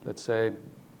 let's say,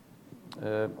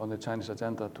 on the Chinese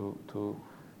agenda to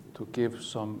give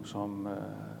some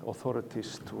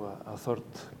authorities to a third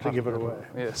partner. To give it away.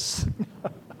 Yes.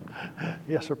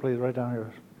 Yes, sir, please, right down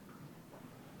here.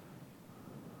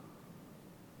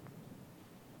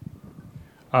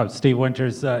 Steve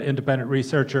Winters, independent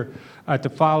researcher. To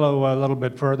follow a little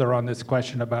bit further on this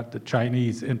question about the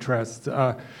Chinese interests,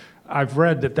 I've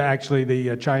read that actually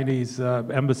the Chinese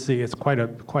embassy is quite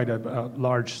a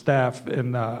large staff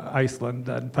in Iceland.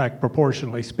 In fact,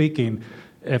 proportionally speaking,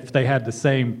 if they had the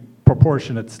same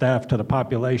proportionate staff to the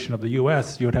population of the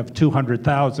U.S., you'd have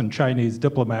 200,000 Chinese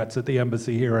diplomats at the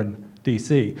embassy here in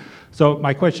D.C. So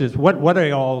my question is, what are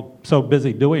they all so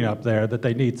busy doing up there that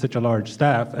they need such a large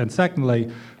staff? And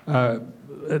secondly,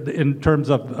 in terms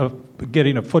of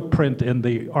getting a footprint in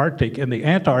the Arctic, in the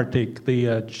Antarctic,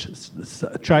 the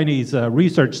Chinese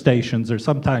research stations are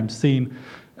sometimes seen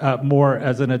more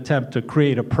as an attempt to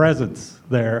create a presence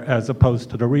there as opposed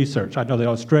to the research. I know the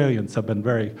Australians have been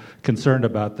very concerned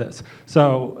about this.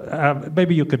 So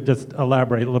maybe you could just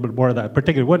elaborate a little bit more on that,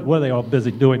 particularly what are they all busy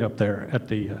doing up there at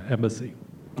the embassy?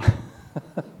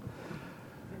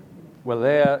 Well,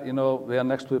 they are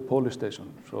next to the police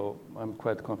station, so I'm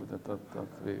quite confident that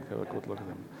we have a good look at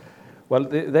them. Well,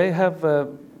 they have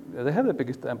the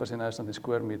biggest embassy in Iceland in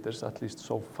square meters, at least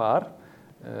so far.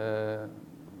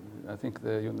 I think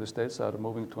the United States are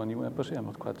moving to a new embassy. I'm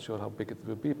not quite sure how big it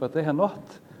will be, but they have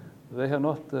not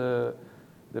the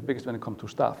biggest when it comes to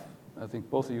staff. I think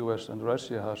both the US and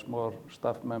Russia has more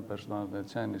staff members than the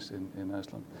Chinese in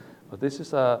Iceland. But this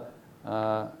is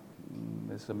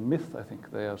it's a myth, I think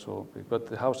they are so big, but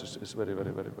the house is very,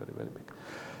 very, very, very, very big.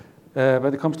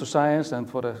 When it comes to science, and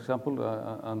for example,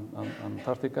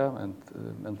 Antarctica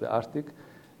and the Arctic,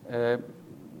 I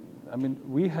mean,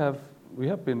 we have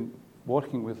been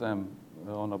working with them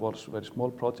on very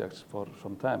small projects for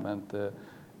some time, and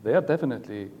they are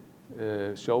definitely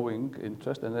showing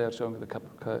interest, and they are showing the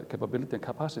capability and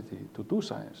capacity to do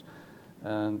science.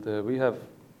 And we have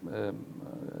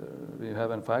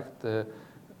in fact,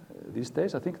 these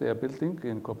days, I think they are building,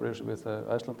 in cooperation with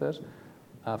Icelanders,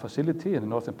 a facility in the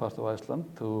northern part of Iceland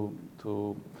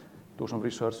to do some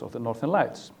research of the Northern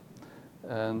Lights.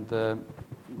 And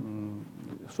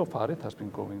so far, it has been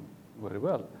going very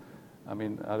well. I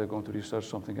mean, are they going to research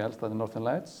something else than the Northern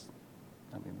Lights?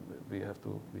 I mean, we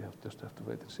just have to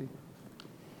wait and see.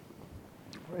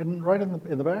 And right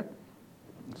in the back.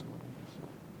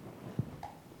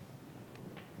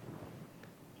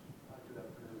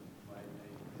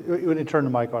 You need to turn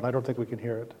the mic on. I don't think we can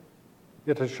hear it.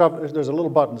 You have to shove. There's a little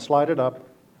button. Slide it up.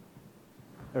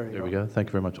 There we go. Thank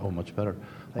you very much. Oh, much better.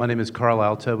 My name is Karl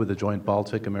Alta with the Joint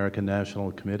Baltic American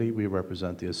National Committee. We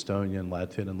represent the Estonian,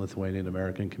 Latvian, and Lithuanian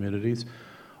American communities.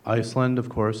 Iceland, of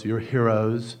course, you're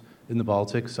heroes in the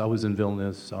Baltics. I was in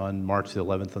Vilnius on March the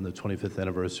 11th on the 25th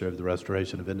anniversary of the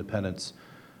restoration of independence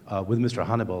with Mr.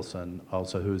 Hannibalsson,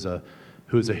 also who's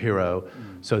a hero.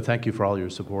 So thank you for all your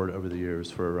support over the years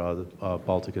for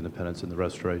Baltic independence and the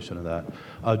restoration of that.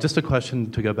 Just a question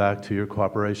to go back to your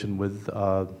cooperation with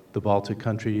the Baltic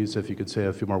countries, if you could say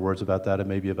a few more words about that and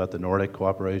maybe about the Nordic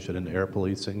cooperation and air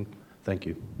policing. Thank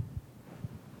you.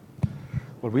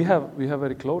 Well, we have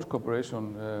very close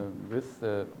cooperation with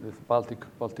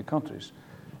Baltic countries.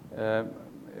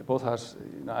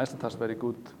 Iceland has very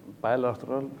good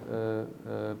bilateral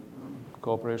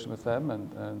cooperation with them,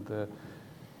 and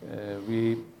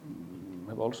we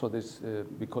have also this,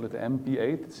 we call it the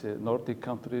MB8, it's Nordic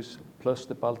countries plus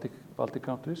the Baltic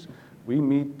countries. We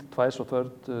meet twice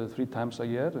or three times a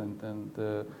year and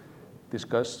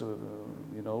discuss,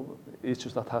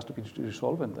 issues that has to be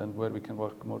resolved and where we can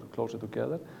work more closer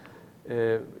together.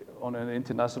 On an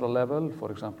international level, for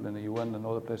example, in the UN and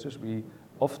other places, we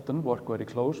often work very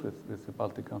close with the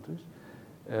Baltic countries.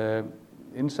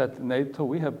 Inside NATO,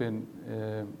 we have been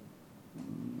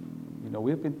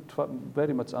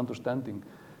very much understanding.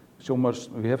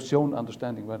 We have shown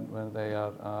understanding when they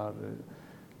are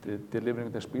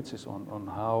delivering their speeches on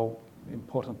how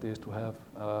important it is to have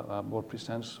a more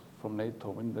presence from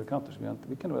NATO in their countries.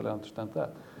 We can really understand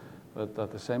that, but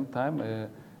at the same time,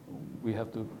 we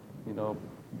have to,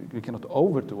 we cannot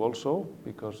overdo also,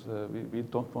 because we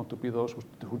don't want to be those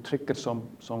who trigger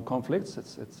some conflicts.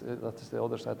 That is the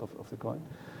other side of the coin.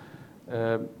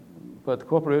 But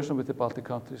cooperation with the Baltic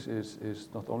countries is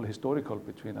not only historical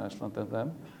between Iceland and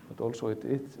them, but also it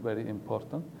is very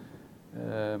important.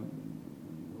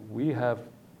 We have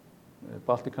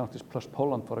Baltic countries plus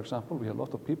Poland, for example. We have a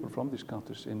lot of people from these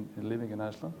countries living in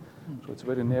Iceland, so it's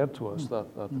very near to us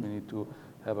that we need to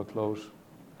have a close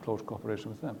cooperation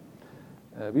with them.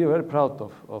 We are very proud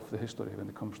of the history when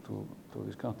it comes to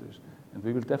these countries, and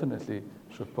we will definitely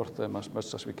support them as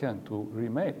much as we can to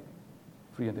remain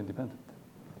free and independent.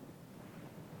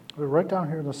 We're right down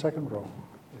here in the second row.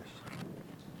 Yes.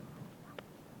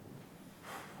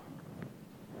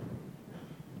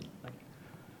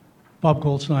 Bob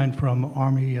Goldstein from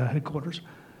Army headquarters.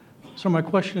 So my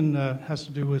question has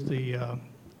to do with the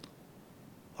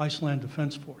Iceland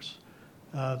Defense Force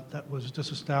that was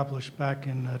disestablished back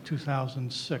in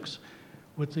 2006.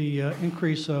 With the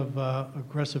increase of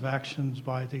aggressive actions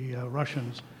by the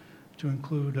Russians, to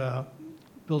include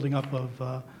building up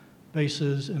of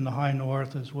bases in the high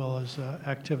north, as well as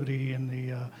activity in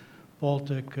the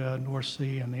Baltic, North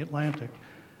Sea, and the Atlantic,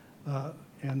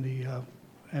 and the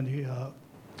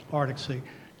Arctic Sea.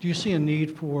 Do you see a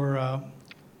need for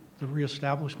the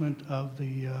reestablishment of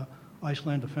the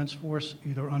Iceland Defense Force,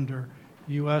 either under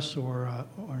U.S. or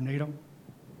NATO?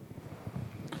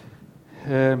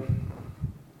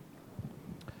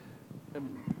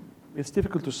 It's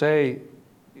difficult to say,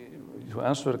 to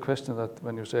answer a question that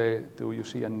when you say, do you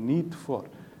see a need for?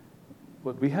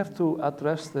 But we have to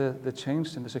address the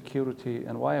change in the security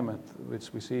environment,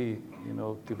 which we see,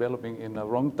 developing in a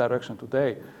wrong direction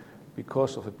today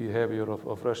because of the behavior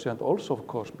of Russia, and also, of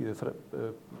course,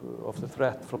 of the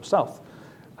threat from south,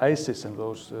 ISIS and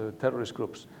those terrorist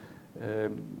groups.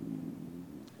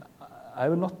 I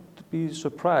will not be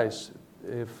surprised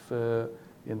if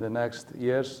in the next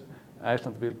years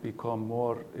Iceland will become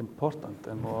more important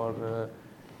and more,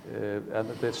 and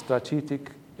the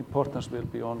strategic importance will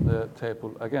be on the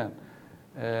table again.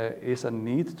 Is a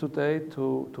need today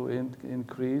to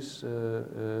increase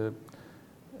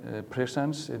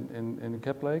presence in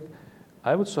Keflavik.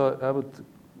 I would,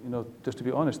 just to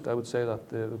be honest, I would say that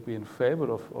they would be in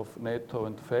favor of NATO,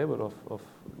 in favor of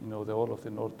all of the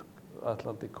North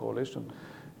Atlantic coalition,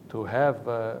 to have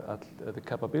the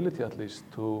capability at least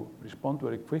to respond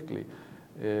very quickly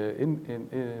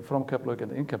from Keflavik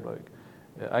and in Keflavik.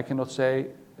 I cannot say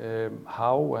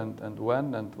how and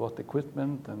when and what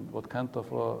equipment and what kind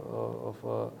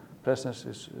of presence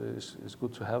is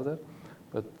good to have there,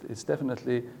 but it's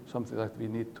definitely something that we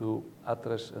need to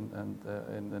address and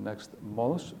in the next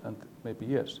months and maybe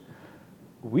years.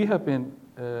 We have been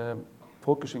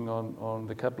focusing on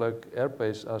the Keflavik Air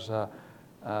Base as a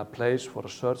place for a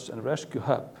search and rescue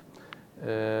hub.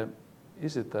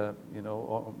 Is it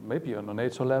maybe on a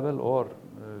NATO level or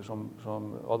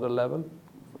some other level,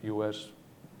 US,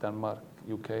 Denmark,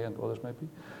 UK, and others maybe?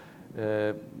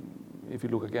 If you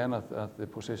look again at the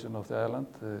position of the island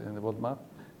in the world map,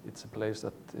 it's a place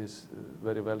that is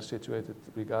very well situated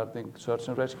regarding search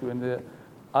and rescue in the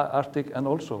Arctic and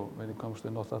also when it comes to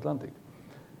the North Atlantic.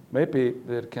 Maybe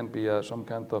there can be some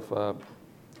kind of a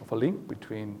link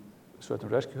between search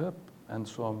and rescue hub and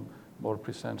some more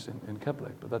presence in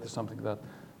Keflavik, but that is something that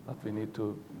we need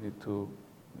to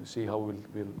see how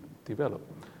we'll develop.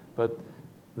 But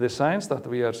the signs that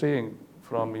we are seeing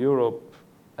from Europe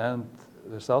and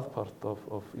the south part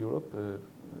of Europe,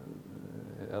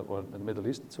 or the Middle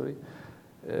East, sorry,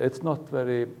 it's not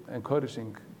very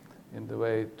encouraging in the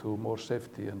way to more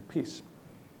safety and peace.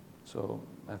 So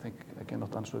I think I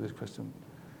cannot answer this question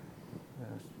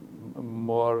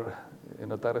more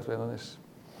in a direct way than this.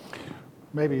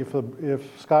 Maybe if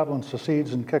Scotland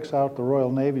secedes and kicks out the Royal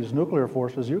Navy's nuclear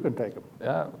forces, you can take them.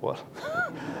 Yeah, well.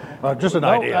 Just an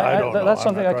idea. I don't know. That's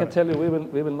something I can tell you.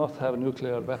 We will not have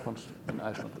nuclear weapons in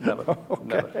Iceland. Never. Okay.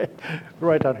 Never.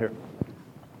 Right down here.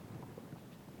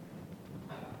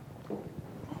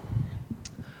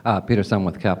 Peter Sun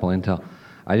with Capital Intel.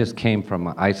 I just came from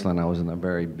Iceland. I was in a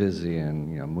very busy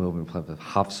and moving place of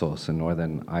Hafsos in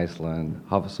northern Iceland.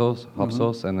 Hafsos,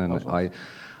 and then Hafsos.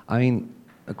 I mean,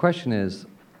 the question is,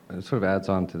 it sort of adds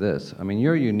on to this. I mean,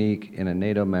 you're unique in a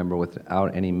NATO member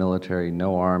without any military,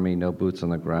 no army, no boots on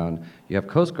the ground. You have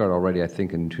Coast Guard already, I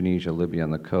think, in Tunisia, Libya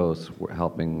on the coast,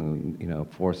 helping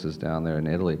forces down there in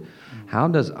Italy. How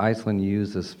does Iceland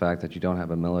use this fact that you don't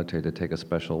have a military to take a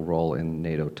special role in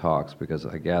NATO talks? Because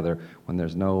I gather when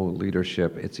there's no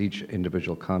leadership, it's each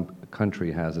individual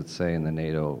country has its say in the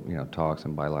NATO talks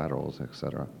and bilaterals, et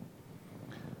cetera.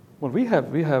 Well, we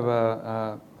have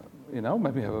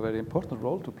maybe have a very important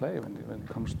role to play when it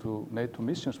comes to NATO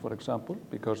missions, for example,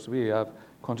 because we have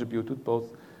contributed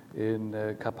both in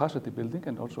capacity building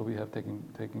and also we have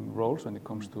taken roles when it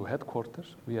comes to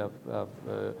headquarters. We have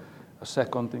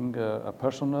seconding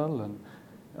personnel, and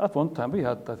at one time we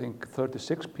had, I think,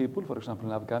 36 people, for example,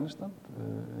 in Afghanistan,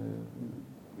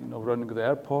 running the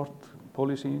airport,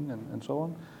 policing, and so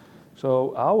on.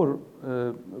 So our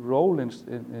role as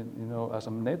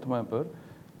a NATO member,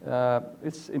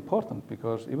 it's important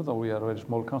because even though we are a very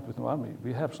small country with no army,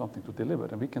 we have something to deliver,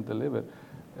 and we can deliver,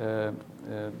 as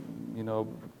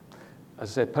I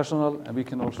said, personnel, and we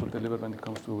can also deliver when it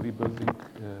comes to rebuilding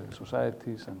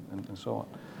societies and so on.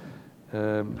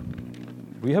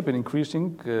 We have been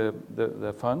increasing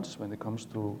the funds when it comes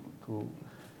to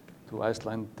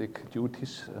Icelandic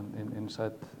duties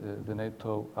inside the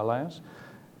NATO alliance.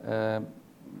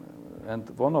 And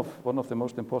one of the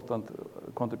most important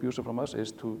contributions from us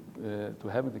is to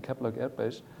having the Keflavik Air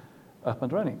Base up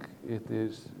and running. It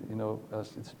is,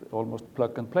 as it's almost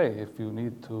plug and play. If you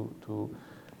need to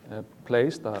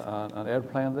place an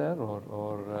airplane there or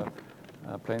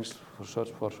planes for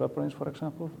search for submarines, for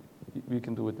example, we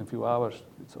can do it in a few hours.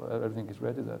 Everything is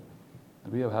ready there.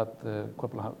 And we have had a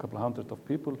couple of hundred of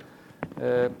people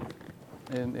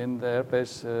in the air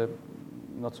base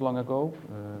not so long ago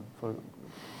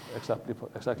exactly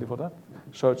for that,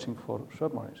 searching for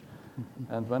submarines.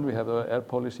 And when we have the air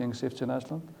policing shifts in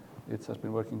Iceland, it has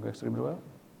been working extremely well.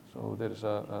 So there is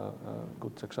a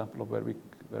good example of where we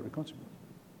contribute.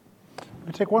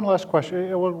 I take one last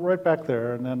question. Well, right back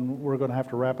there, and then we're going to have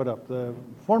to wrap it up. The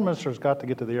foreign minister's got to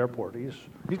get to the airport. He's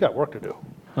got work to do.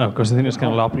 Konstantinos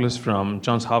Kanelopoulos from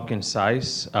Johns Hopkins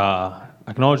CSIS.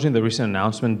 Acknowledging the recent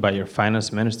announcement by your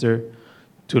finance minister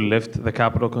to lift the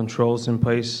capital controls in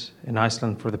place in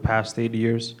Iceland for the past 8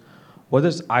 years, what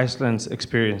does Iceland's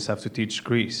experience have to teach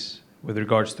Greece with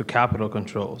regards to capital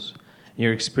controls,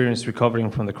 your experience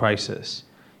recovering from the crisis,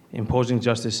 imposing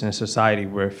justice in a society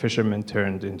where fishermen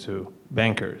turned into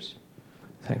bankers?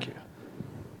 Thank you.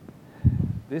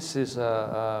 This is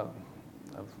quite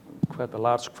a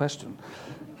large question.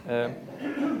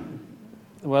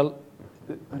 Well,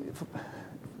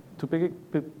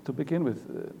 to begin with,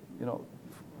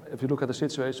 if you look at the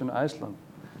situation in Iceland,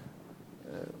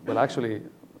 well, actually,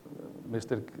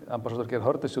 Mr. Ambassador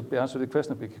Gerhard should be answering the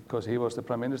question because he was the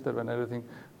prime minister when everything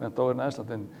went over in Iceland,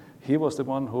 and he was the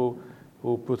one who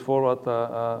put forward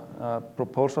a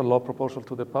law proposal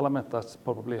to the parliament that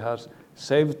probably has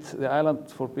saved the island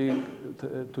for being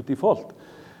to default.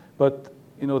 But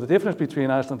the difference between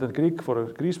Iceland and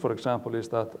Greece, for example, is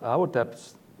that our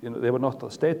debts, they were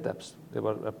not state debts; they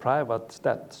were private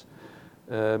debts.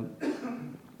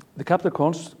 The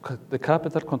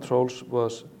capital controls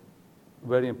was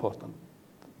very important.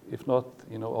 If not,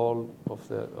 all of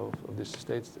the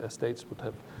states would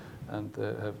have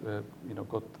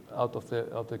got out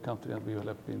of the country, and we will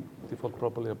have been default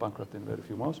probably or bankrupt in very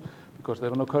few months because there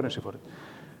was no currency for it.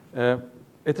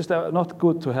 It is not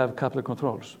good to have capital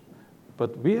controls,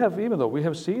 but even though we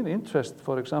have seen interest,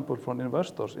 for example, from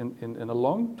investors in a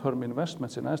long-term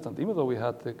investments in Iceland, even though we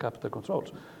had the capital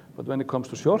controls, but when it comes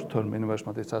to short-term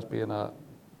investment, it has been a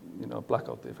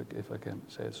blackout, if I can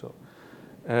say so.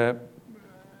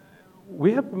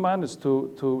 We have managed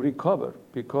to recover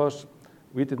because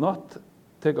we did not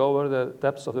take over the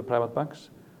debts of the private banks.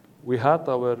 We had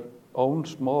our own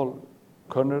small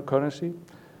currency.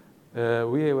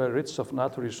 We were rich of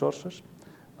natural resources.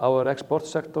 Our export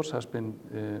sectors has been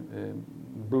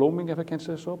blooming, if I can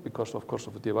say so, because of course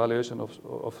of the devaluation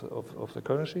of the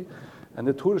currency, and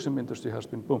the tourism industry has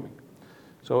been booming.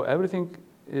 So everything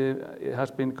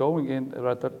has been going in the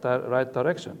right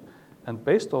direction. And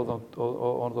based on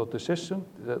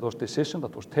those decisions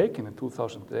that was taken in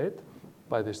 2008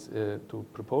 by this to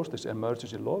propose this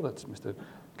emergency law that Mr.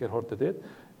 Gerhard did,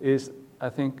 is I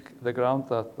think the ground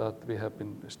that we have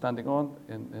been standing on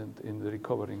in the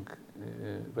recovering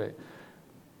way.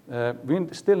 We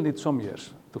still need some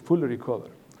years to fully recover,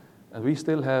 and we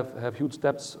still have huge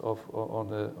debts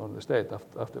on the state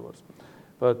afterwards.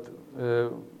 But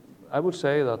I would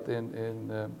say that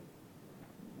in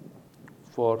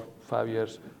 4-5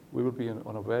 years, we will be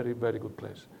on a very, very good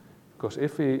place. Because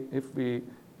if we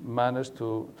manage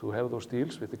to have those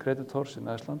deals with the creditors in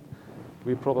Iceland,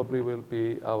 we probably will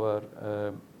be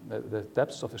the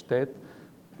debts of the state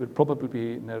will probably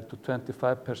be near to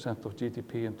 25% of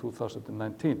GDP in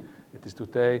 2019. It is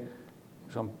today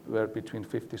somewhere between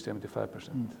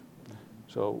 50-75%.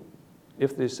 So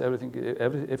if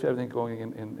everything going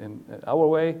in our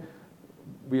way,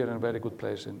 we are in a very good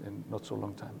place in not so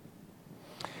long time.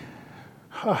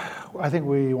 I think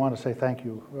we want to say thank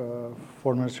you,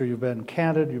 Foreign Minister. You've been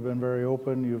candid, you've been very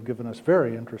open, you've given us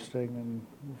very interesting and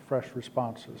fresh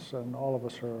responses, and all of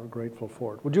us are grateful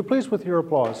for it. Would you please, with your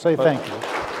applause, say thank you?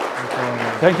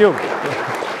 Thank you.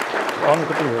 Honored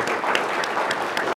to be here.